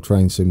original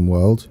Train Sim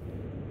World,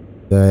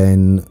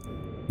 then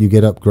you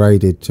get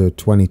upgraded to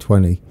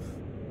 2020.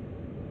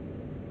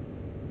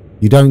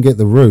 You don't get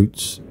the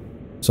routes,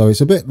 so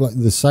it's a bit like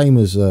the same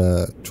as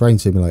Train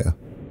Simulator,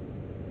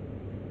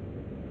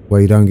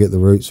 where you don't get the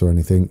routes or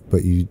anything,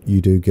 but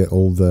you do get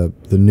all the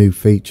new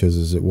features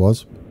as it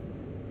was.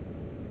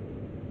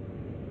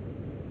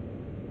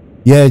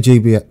 Yeah,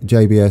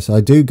 JBS,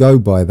 I do go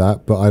by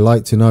that, but I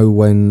like to know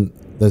when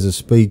there's a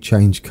speed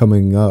change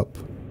coming up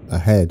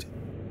ahead,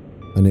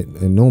 and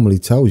it normally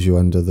tells you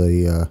under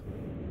the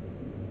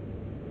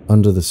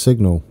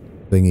signal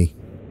thingy,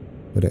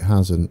 but it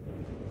hasn't.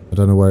 I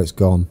don't know where it's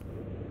gone.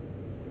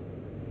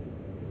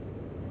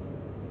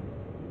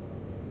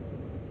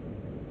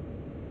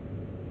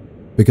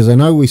 Because I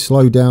know we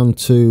slow down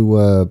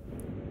to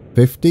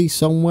 50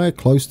 somewhere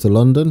close to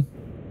London.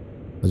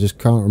 I just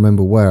can't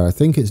remember where. I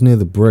think it's near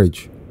the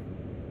bridge.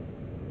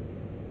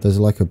 There's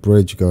like a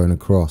bridge going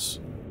across.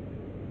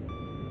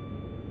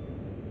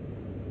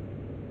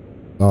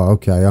 Oh,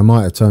 okay. I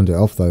might have turned it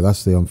off though.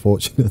 That's the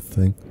unfortunate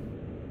thing.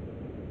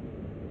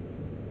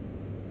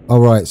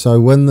 Alright, so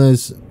when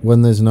there's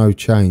no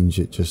change,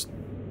 it just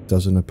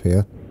doesn't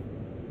appear.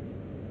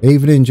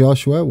 Evening,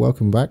 Joshua.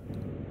 Welcome back.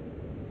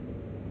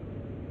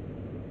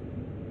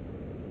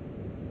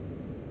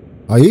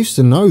 I used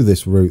to know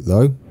this route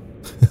though.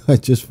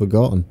 I'd just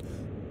forgotten.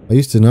 I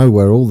used to know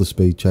where all the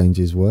speed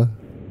changes were.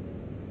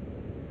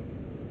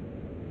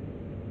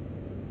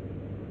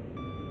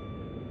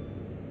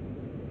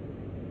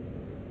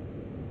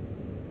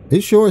 Are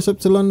you sure it's up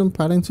to London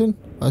Paddington?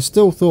 I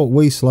still thought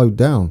we slowed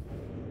down.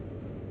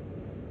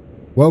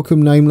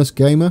 Welcome, Nameless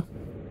Gamer.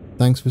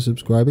 Thanks for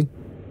subscribing.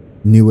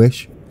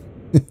 Newish.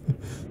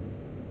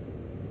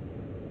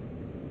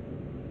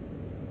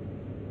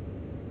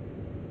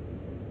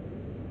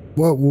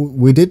 Well,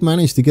 we did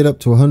manage to get up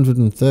to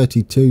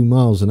 132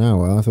 miles an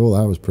hour. I thought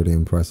that was pretty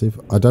impressive.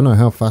 I don't know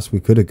how fast we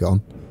could have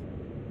gone.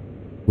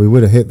 We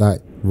would have hit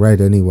that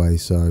red anyway,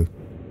 so...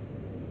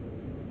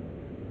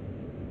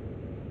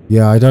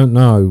 yeah, I don't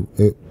know.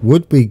 It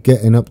would be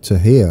getting up to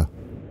here.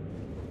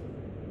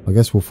 I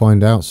guess we'll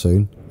find out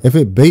soon. If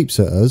it beeps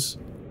at us,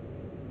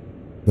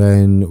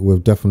 then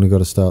we've definitely got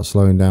to start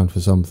slowing down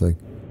for something.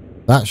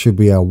 That should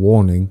be our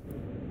warning.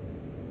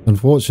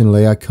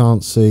 Unfortunately, I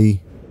can't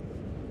see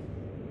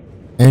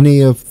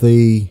any of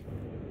the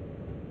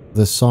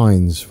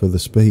signs for the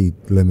speed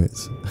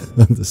limits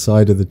on the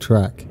side of the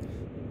track,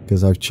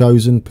 because I've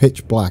chosen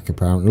pitch black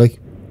apparently,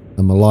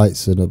 and my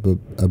lights are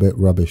a bit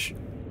rubbish.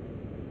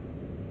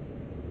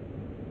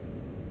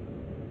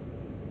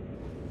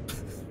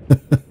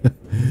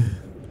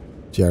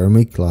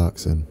 Jeremy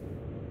Clarkson.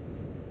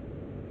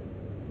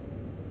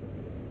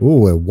 Oh,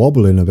 we're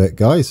wobbling a bit,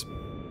 guys.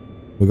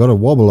 We've got a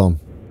wobble on.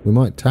 We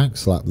might tack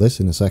slap this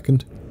in a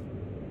second.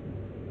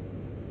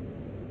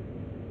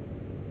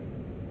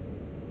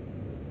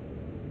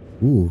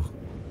 Ooh.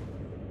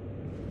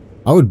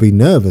 I would be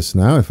nervous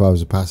now if I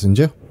was a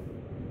passenger.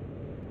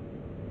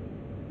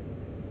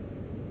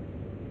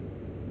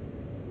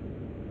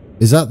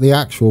 Is that the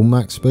actual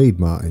max speed,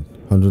 Martin?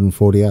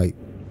 148.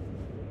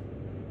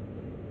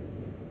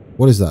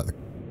 What is that?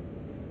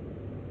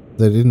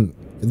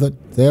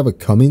 They have a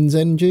Cummins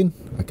engine?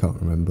 I can't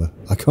remember.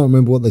 I can't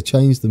remember what they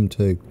changed them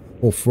to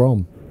or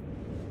from.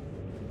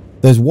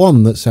 There's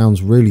one that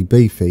sounds really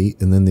beefy,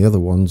 and then the other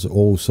one's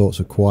all sorts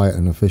of quiet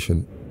and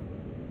efficient.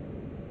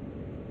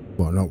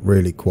 Well, not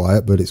really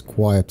quiet, but it's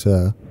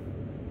quieter.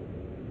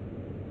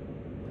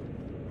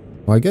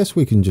 I guess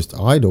we can just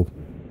idle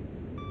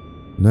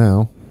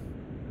now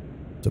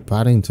to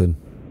Paddington.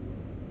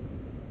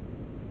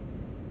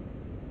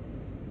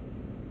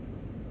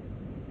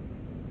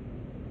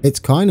 It's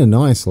kind of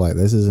nice like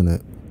this, isn't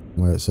it?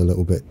 Where it's a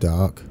little bit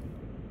dark.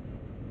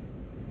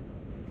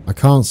 I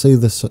can't see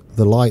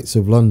the lights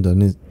of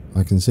London.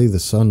 I can see the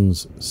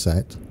sun's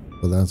set,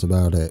 but that's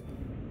about it.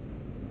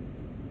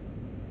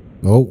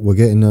 Oh, we're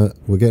getting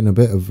a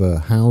bit of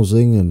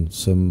housing and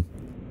some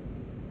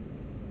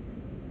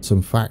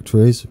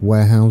factories,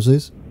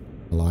 warehouses.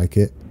 I like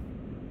it.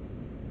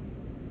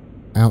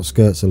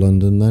 Outskirts of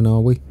London, then,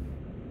 are we?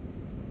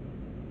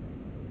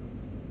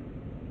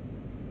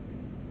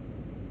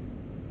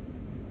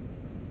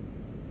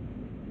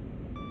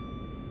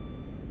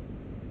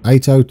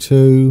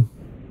 802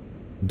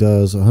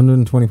 does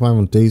 125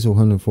 on diesel,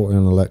 140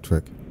 on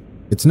electric.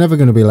 It's never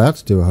going to be allowed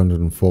to do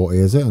 140,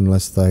 is it?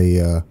 Unless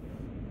they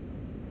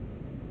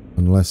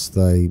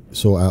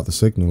sort out the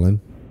signalling.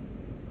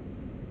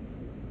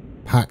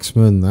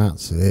 Paxman,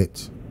 that's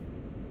it.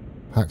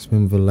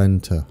 Paxman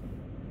Valenta.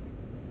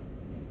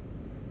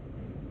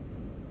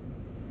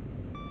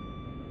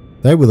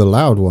 They were the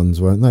loud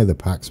ones, weren't they? The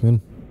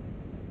Paxman.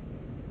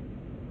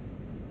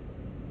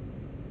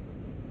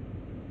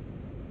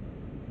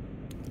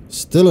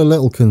 Still a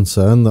little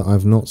concerned that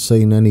I've not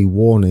seen any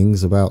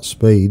warnings about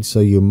speed, so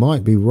you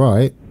might be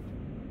right.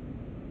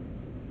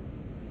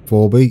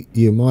 4B,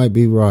 you might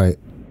be right.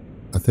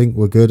 I think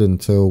we're good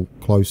until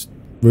close,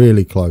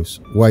 really close.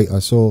 Wait, I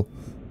saw,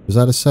 was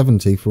that a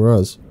 70 for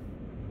us?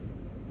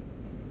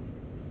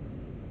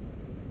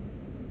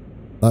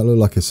 That looked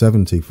like a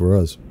 70 for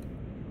us.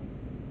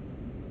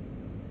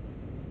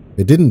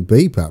 It didn't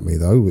beep at me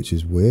though, which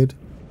is weird.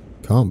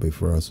 Can't be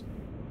for us.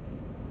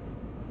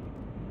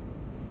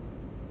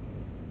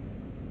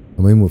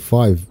 I mean, we're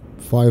five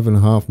and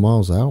a half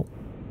miles out.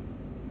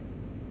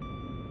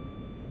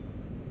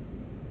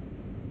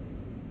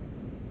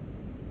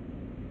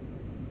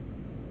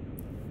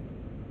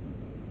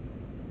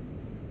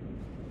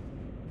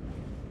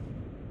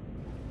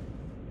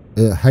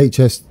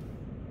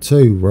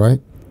 HS2,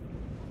 right?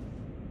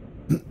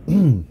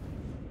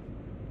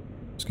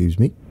 Excuse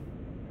me.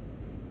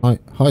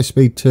 High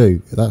speed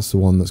 2. That's the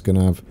one that's going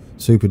to have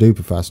super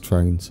duper fast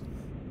trains.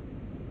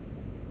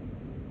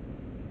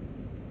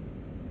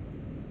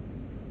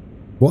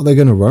 What are they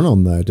going to run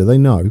on there? Do they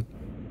know?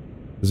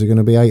 Is it going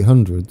to be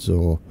 800s,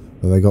 or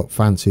have they got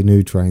fancy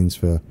new trains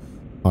for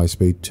high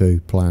speed 2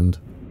 planned?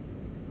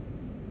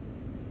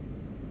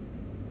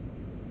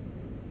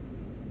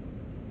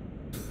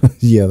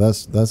 Yeah,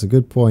 that's a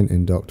good point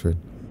in Doctrine.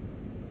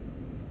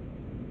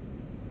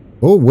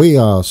 Oh, we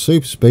are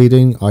super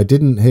speeding. I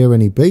didn't hear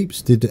any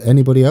beeps. Did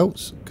anybody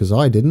else? Because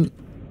I didn't.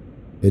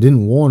 It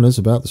didn't warn us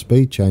about the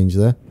speed change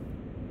there.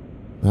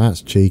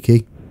 That's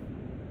cheeky.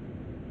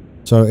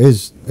 So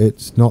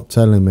it's not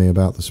telling me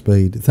about the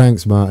speed.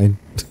 Thanks, Martin.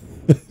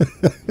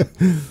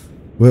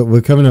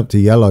 We're coming up to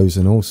yellows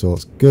and all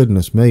sorts.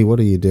 Goodness me, what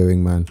are you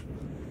doing, man?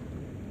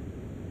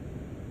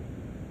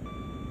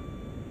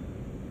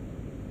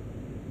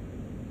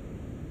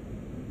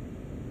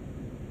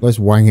 Let's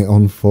wang it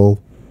on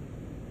full.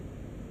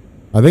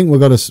 I think we've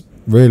got to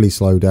really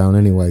slow down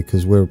anyway,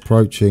 because we're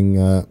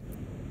approaching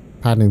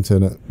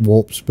Paddington at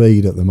warp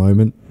speed at the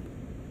moment.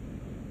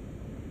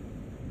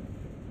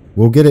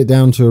 We'll get it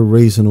down to a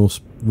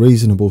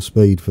reasonable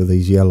speed for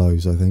these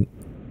yellows, I think.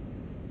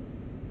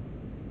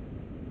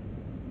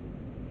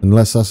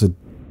 Unless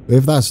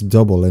if that's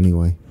double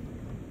anyway.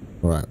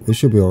 Alright, we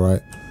should be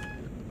alright.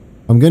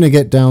 I'm going to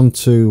get down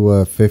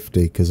to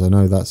 50, because I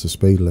know that's a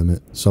speed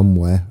limit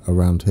somewhere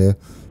around here.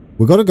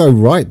 We've got to go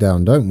right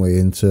down, don't we,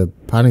 into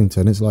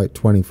Paddington. It's like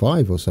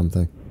 25 or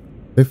something.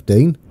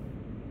 15.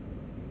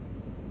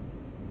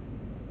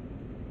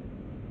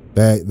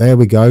 There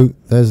we go.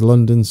 There's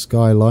London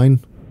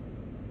skyline.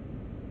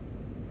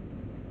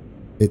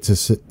 It's a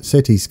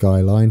city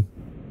skyline.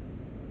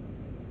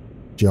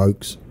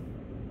 Jokes.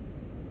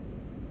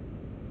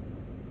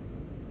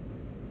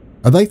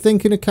 Are they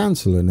thinking of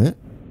cancelling it?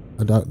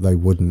 I doubt they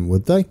wouldn't,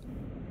 would they?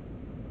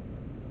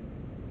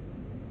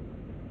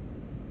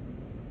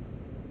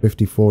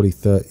 50, 40,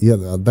 30.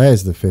 Yeah,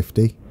 there's the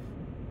 50.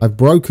 I've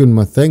broken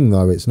my thing,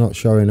 though. It's not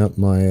showing up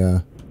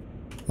my...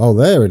 Oh,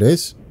 there it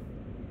is.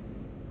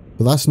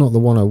 But that's not the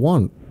one I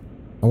want.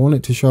 I want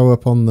it to show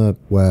up on the...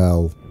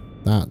 Well,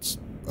 that's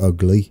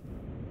ugly.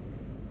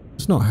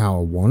 That's not how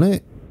I want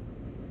it.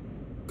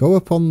 Go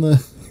up on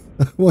the...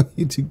 I want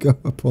you to go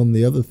up on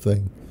the other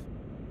thing.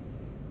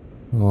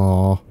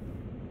 Aww.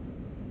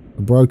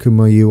 I've broken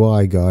my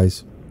UI,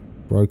 guys.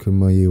 Broken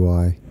my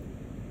UI.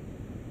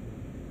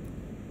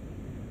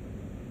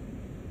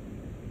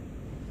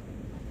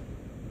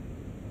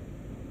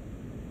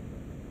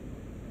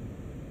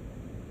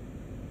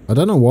 I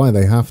don't know why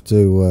they have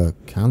to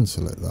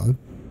cancel it, though.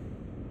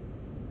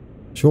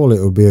 Surely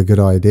it would be a good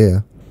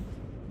idea.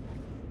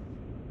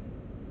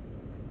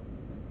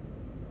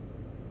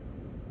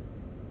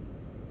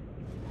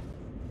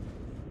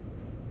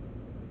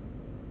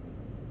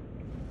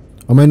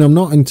 I mean, I'm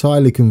not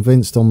entirely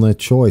convinced on their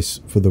choice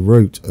for the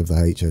route of the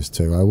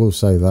HS2. I will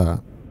say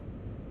that.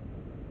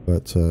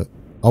 But,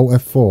 Alt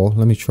F4,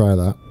 let me try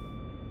that.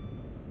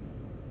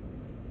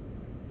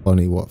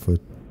 Funny, Watford.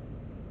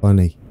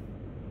 Funny.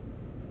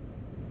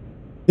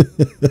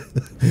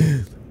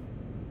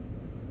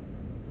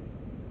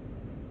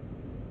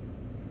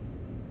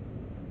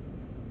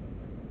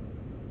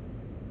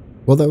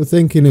 Well, they were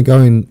thinking of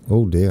going...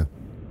 Oh, dear.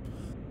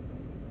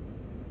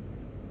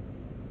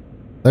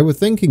 They were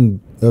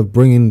thinking of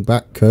bringing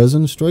back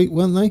Curzon Street,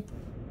 weren't they?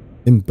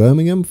 In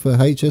Birmingham for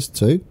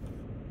HS2?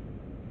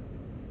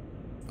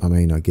 I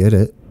mean, I get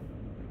it.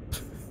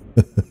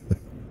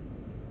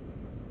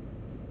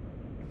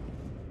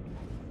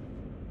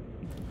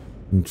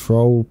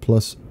 Control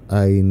plus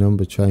A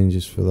number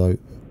changes for those.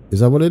 Is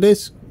that what it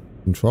is?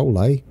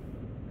 Control A?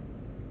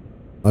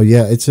 Oh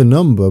yeah, it's a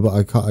number, but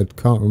I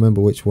can't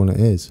remember which one it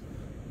is.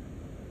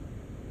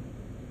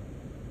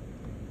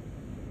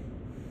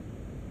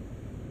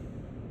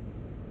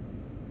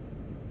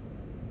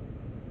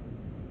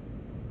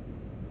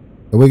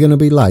 Are we going to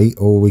be late,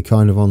 or are we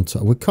kind of on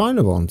time? We're kind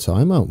of on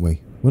time, aren't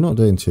we? We're not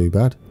doing too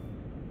bad.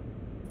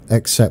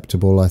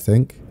 Acceptable, I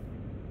think.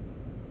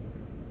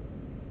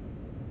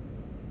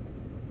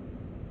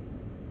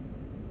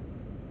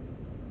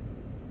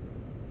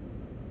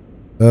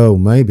 Oh,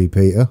 maybe,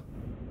 Peter.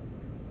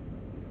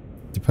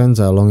 Depends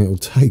how long it will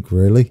take,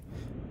 really.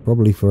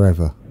 Probably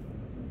forever.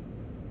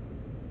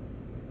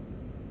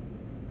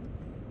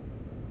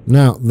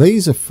 Now,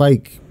 these are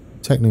fake,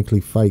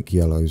 technically fake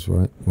yellows,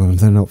 right? Well,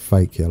 they're not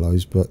fake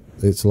yellows, but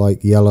it's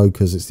like yellow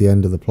because it's the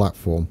end of the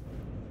platform.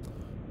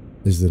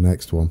 Is the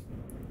next one.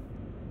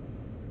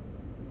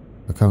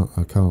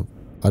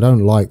 I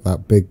don't like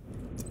that big...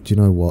 Do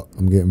you know what?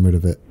 I'm getting rid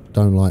of it.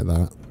 Don't like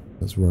that.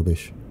 That's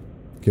rubbish.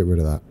 Get rid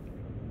of that.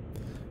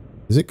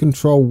 Is it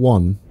control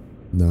 1?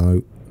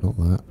 No, not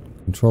that.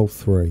 Control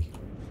 3.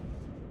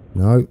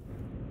 No.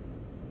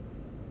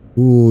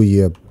 Ooh,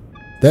 yeah.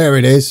 There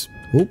it is.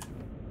 Oop.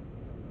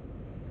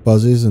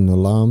 Buzzes and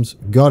alarms.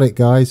 Got it,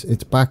 guys.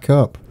 It's back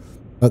up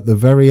at the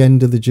very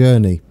end of the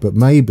journey. But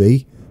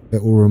maybe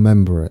it will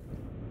remember it.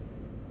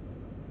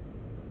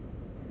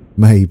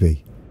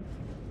 Maybe.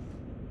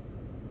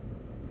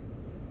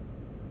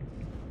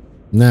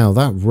 Now,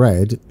 that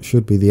red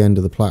should be the end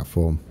of the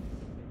platform.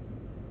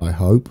 I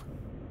hope.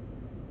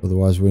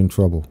 Otherwise, we're in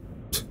trouble.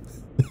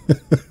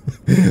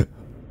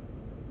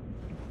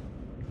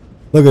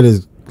 Look at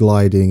us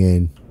gliding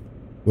in.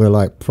 We're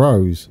like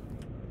pros.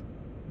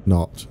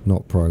 Not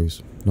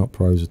pros. Not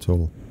pros at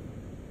all.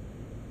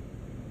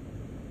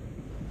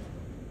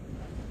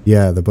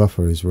 Yeah, the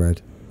buffer is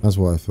red. That's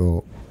what I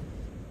thought.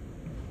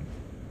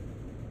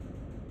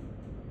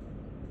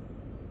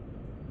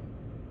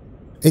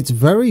 It's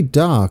very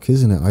dark,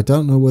 isn't it? I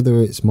don't know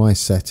whether it's my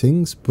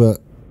settings,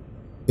 but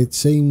it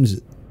seems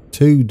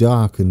too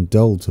dark and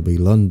dull to be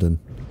London.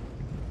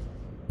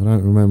 I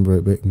don't remember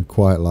it being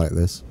quite like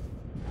this.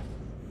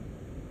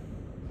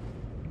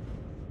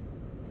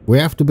 We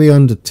have to be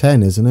under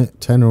 10, isn't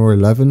it? 10 or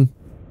 11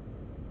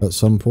 at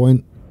some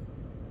point.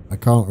 I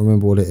can't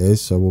remember what it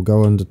is, so we'll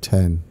go under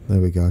 10.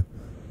 There we go.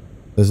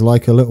 There's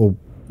like a little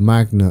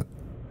magnet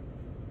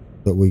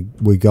that we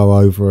go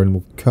over and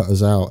will cut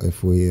us out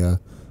if we're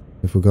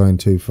going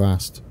too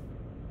fast.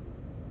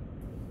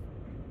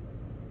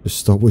 Just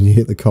stop when you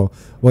hit the car.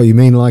 What, you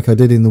mean like I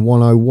did in the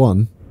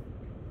 101?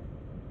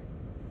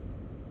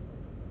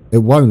 It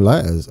won't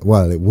let us.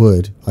 Well, it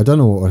would. I don't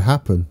know what would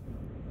happen.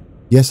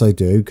 Yes, I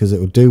do, because it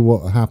would do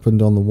what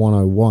happened on the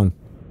 101.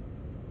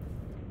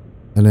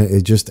 And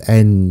it just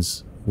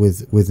ends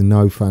with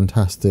no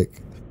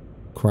fantastic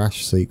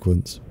crash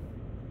sequence.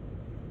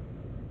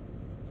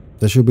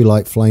 There should be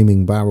like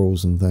flaming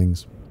barrels and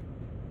things.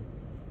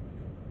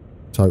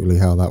 Totally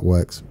how that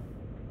works.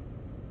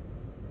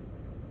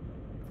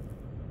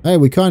 Hey,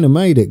 we kind of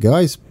made it,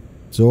 guys.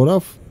 Sort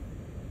of.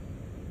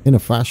 In a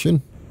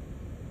fashion.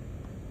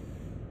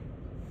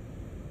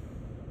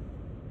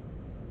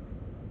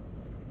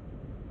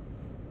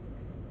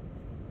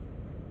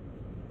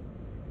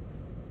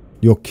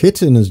 Your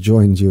kitten has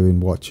joined you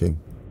in watching.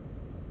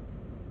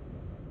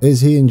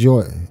 Is she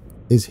enjoying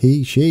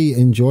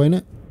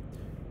it?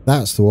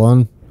 That's the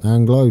one.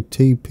 Anglo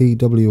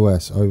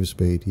TPWS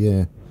overspeed,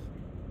 yeah.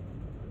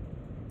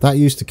 That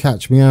used to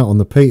catch me out on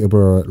the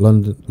Peterborough at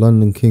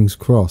London King's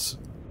Cross,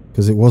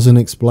 because it wasn't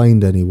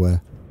explained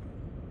anywhere.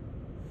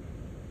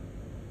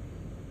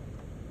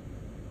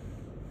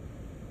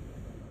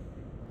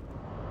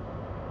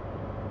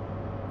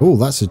 Oh,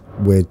 that's a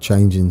weird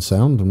change in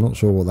sound. I'm not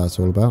sure what that's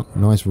all about.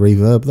 Nice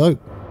reverb, though.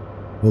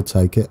 We'll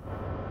take it.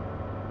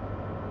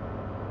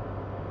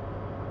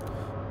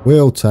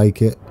 We'll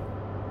take it.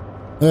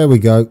 There we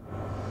go.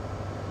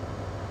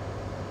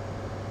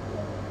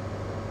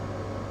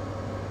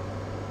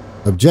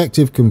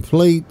 Objective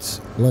complete.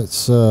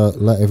 Let's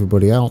let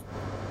everybody out.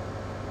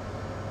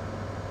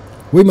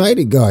 We made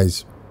it,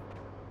 guys.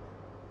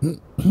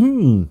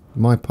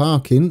 My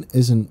parking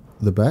isn't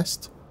the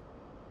best.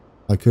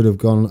 I could have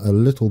gone a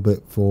little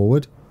bit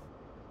forward,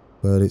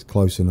 but it's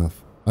close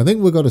enough. I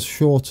think we've got a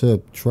shorter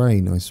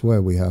train. I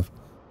swear we have.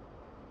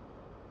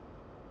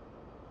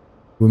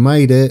 We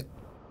made it.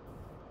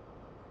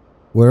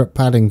 We're at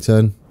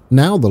Paddington.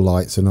 Now the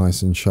lights are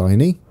nice and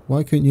shiny.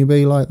 Why couldn't you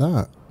be like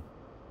that?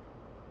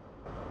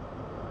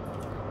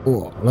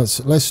 Oh,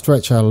 let's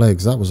stretch our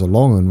legs. That was a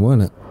long one,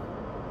 wasn't it?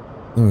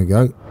 There we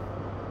go.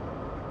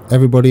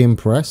 Everybody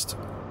impressed?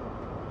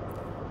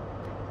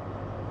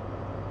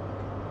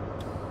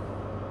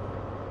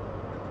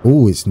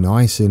 Oh, it's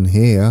nice in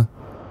here.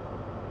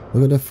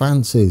 Look at the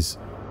fancies.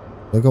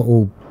 They've got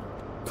all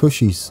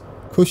cushy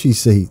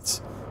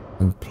seats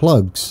and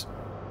plugs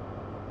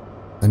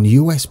and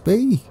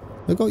USB.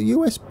 They've got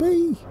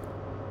USB.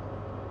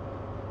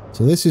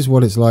 So this is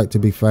what it's like to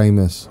be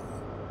famous.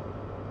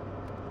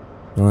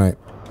 Alright.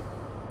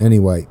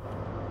 Anyway,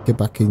 get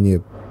back in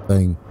your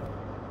thing.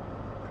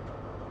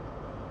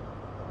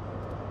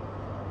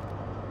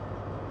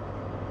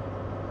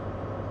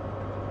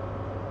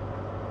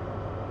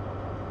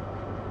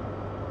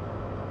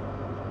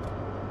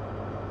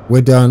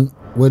 We're done.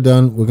 We're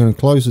done. We're going to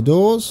close the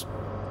doors.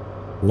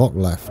 Lock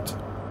left.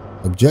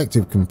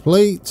 Objective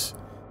complete.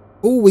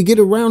 Oh, we get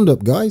a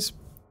roundup, guys.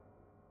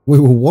 We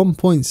were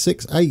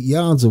 1.68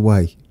 yards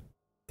away.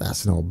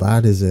 That's not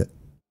bad, is it?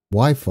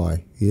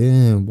 Wi-Fi.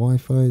 Yeah,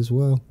 Wi-Fi as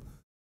well.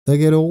 They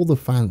get all the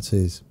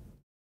fancies.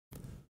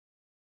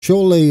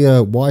 Surely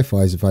Wi-Fi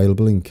is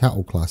available in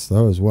cattle class,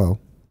 though, as well.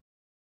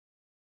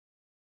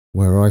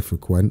 Where I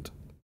frequent.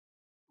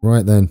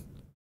 Right then.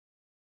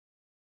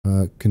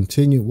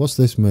 Continue. What's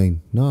this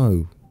mean?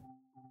 No.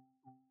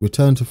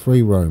 Return to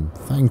free roam.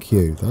 Thank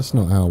you. That's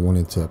not how I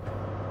wanted to.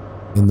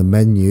 In the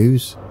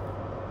menus.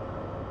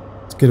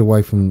 Let's get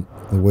away from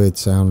the weird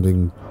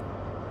sounding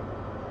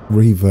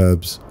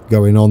reverbs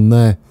going on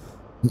there.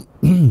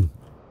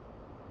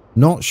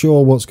 Not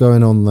sure what's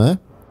going on there.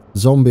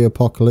 Zombie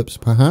apocalypse,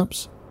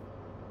 perhaps.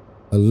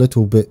 A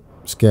little bit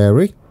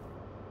scary.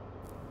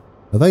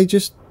 Are they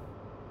just...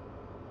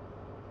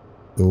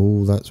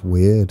 Oh, that's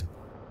weird.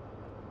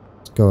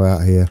 Let's go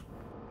out here.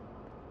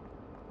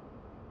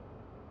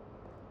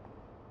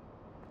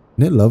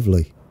 Isn't it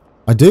lovely?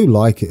 I do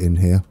like it in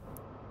here.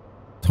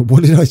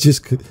 What did I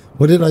just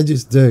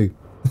do?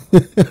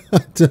 I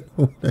don't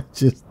know what I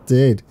just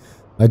did.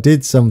 I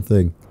did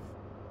something.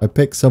 I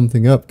picked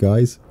something up,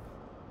 guys.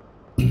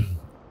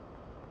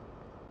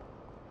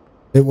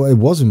 It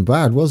wasn't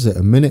bad, was it?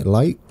 A minute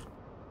late?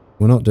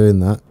 We're not doing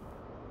that.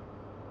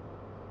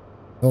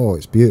 Oh,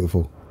 it's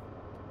beautiful.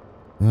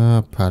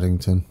 Ah,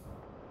 Paddington.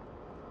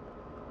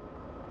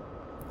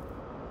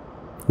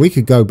 We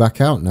could go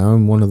back out now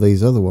in one of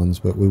these other ones,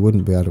 but we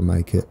wouldn't be able to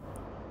make it.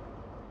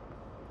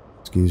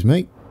 Excuse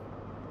me.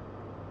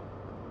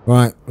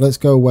 Right, let's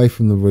go away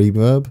from the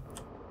reverb.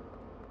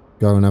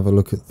 Go and have a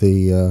look at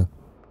the...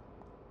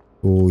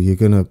 oh, you're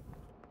gonna...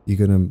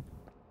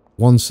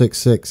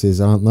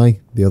 166s, aren't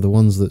they? The other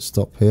ones that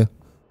stop here.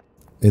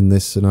 In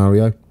this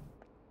scenario.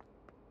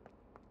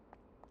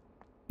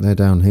 They're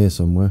down here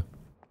somewhere.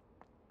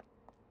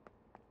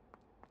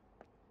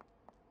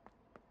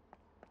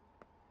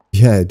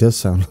 Yeah, it does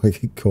sound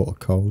like it caught a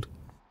cold.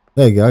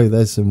 There you go.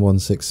 There's some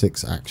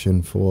 166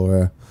 action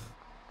for...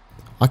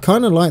 I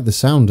kind of like the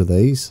sound of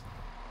these.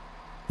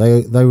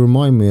 They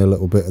remind me a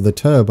little bit of the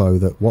turbo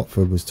that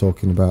Watford was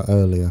talking about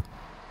earlier.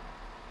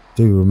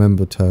 Do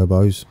remember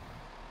turbos.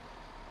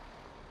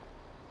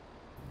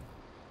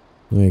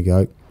 There you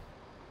go.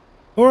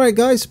 Alright,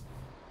 guys.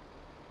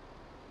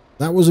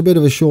 That was a bit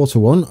of a shorter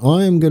one.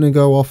 I am going to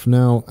go off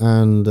now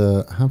and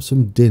have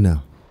some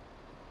dinner.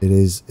 It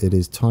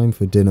is time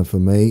for dinner for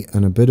me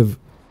and a bit of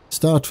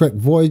Star Trek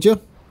Voyager.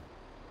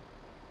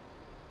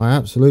 I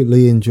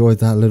absolutely enjoyed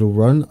that little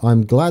run.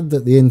 I'm glad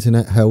that the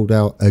internet held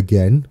out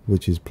again,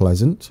 which is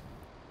pleasant.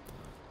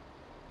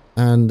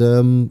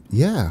 And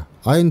yeah,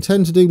 I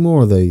intend to do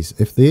more of these.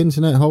 If the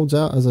internet holds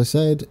out, as I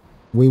said,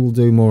 we will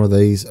do more of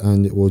these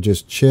and we'll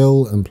just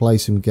chill and play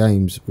some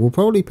games. We'll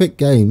probably pick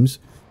games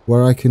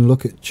where I can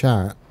look at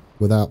chat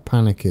without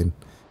panicking,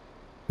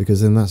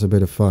 because then that's a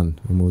bit of fun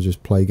and we'll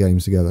just play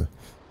games together.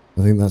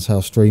 I think that's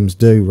how streams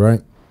do,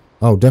 right?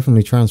 Oh,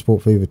 definitely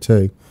Transport Fever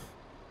 2.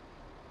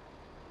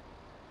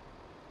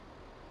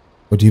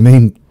 Or do you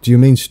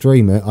mean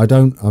stream it?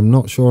 I'm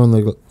not sure on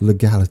the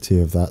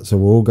legality of that, so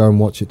we'll all go and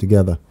watch it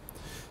together.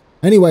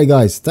 Anyway,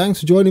 guys,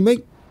 thanks for joining me.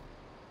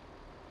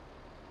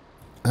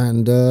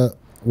 And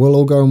we'll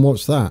all go and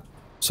watch that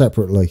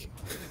separately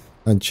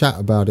and chat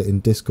about it in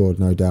Discord,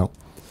 no doubt.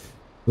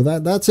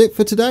 But that's it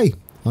for today.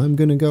 I'm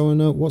going to go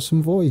and watch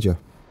some Voyager.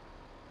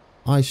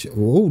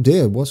 Oh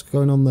dear, what's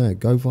going on there?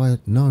 Go via...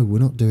 No, we're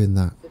not doing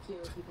that.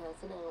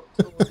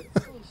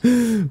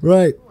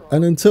 Right,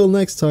 and until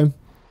next time,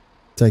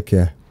 take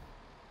care.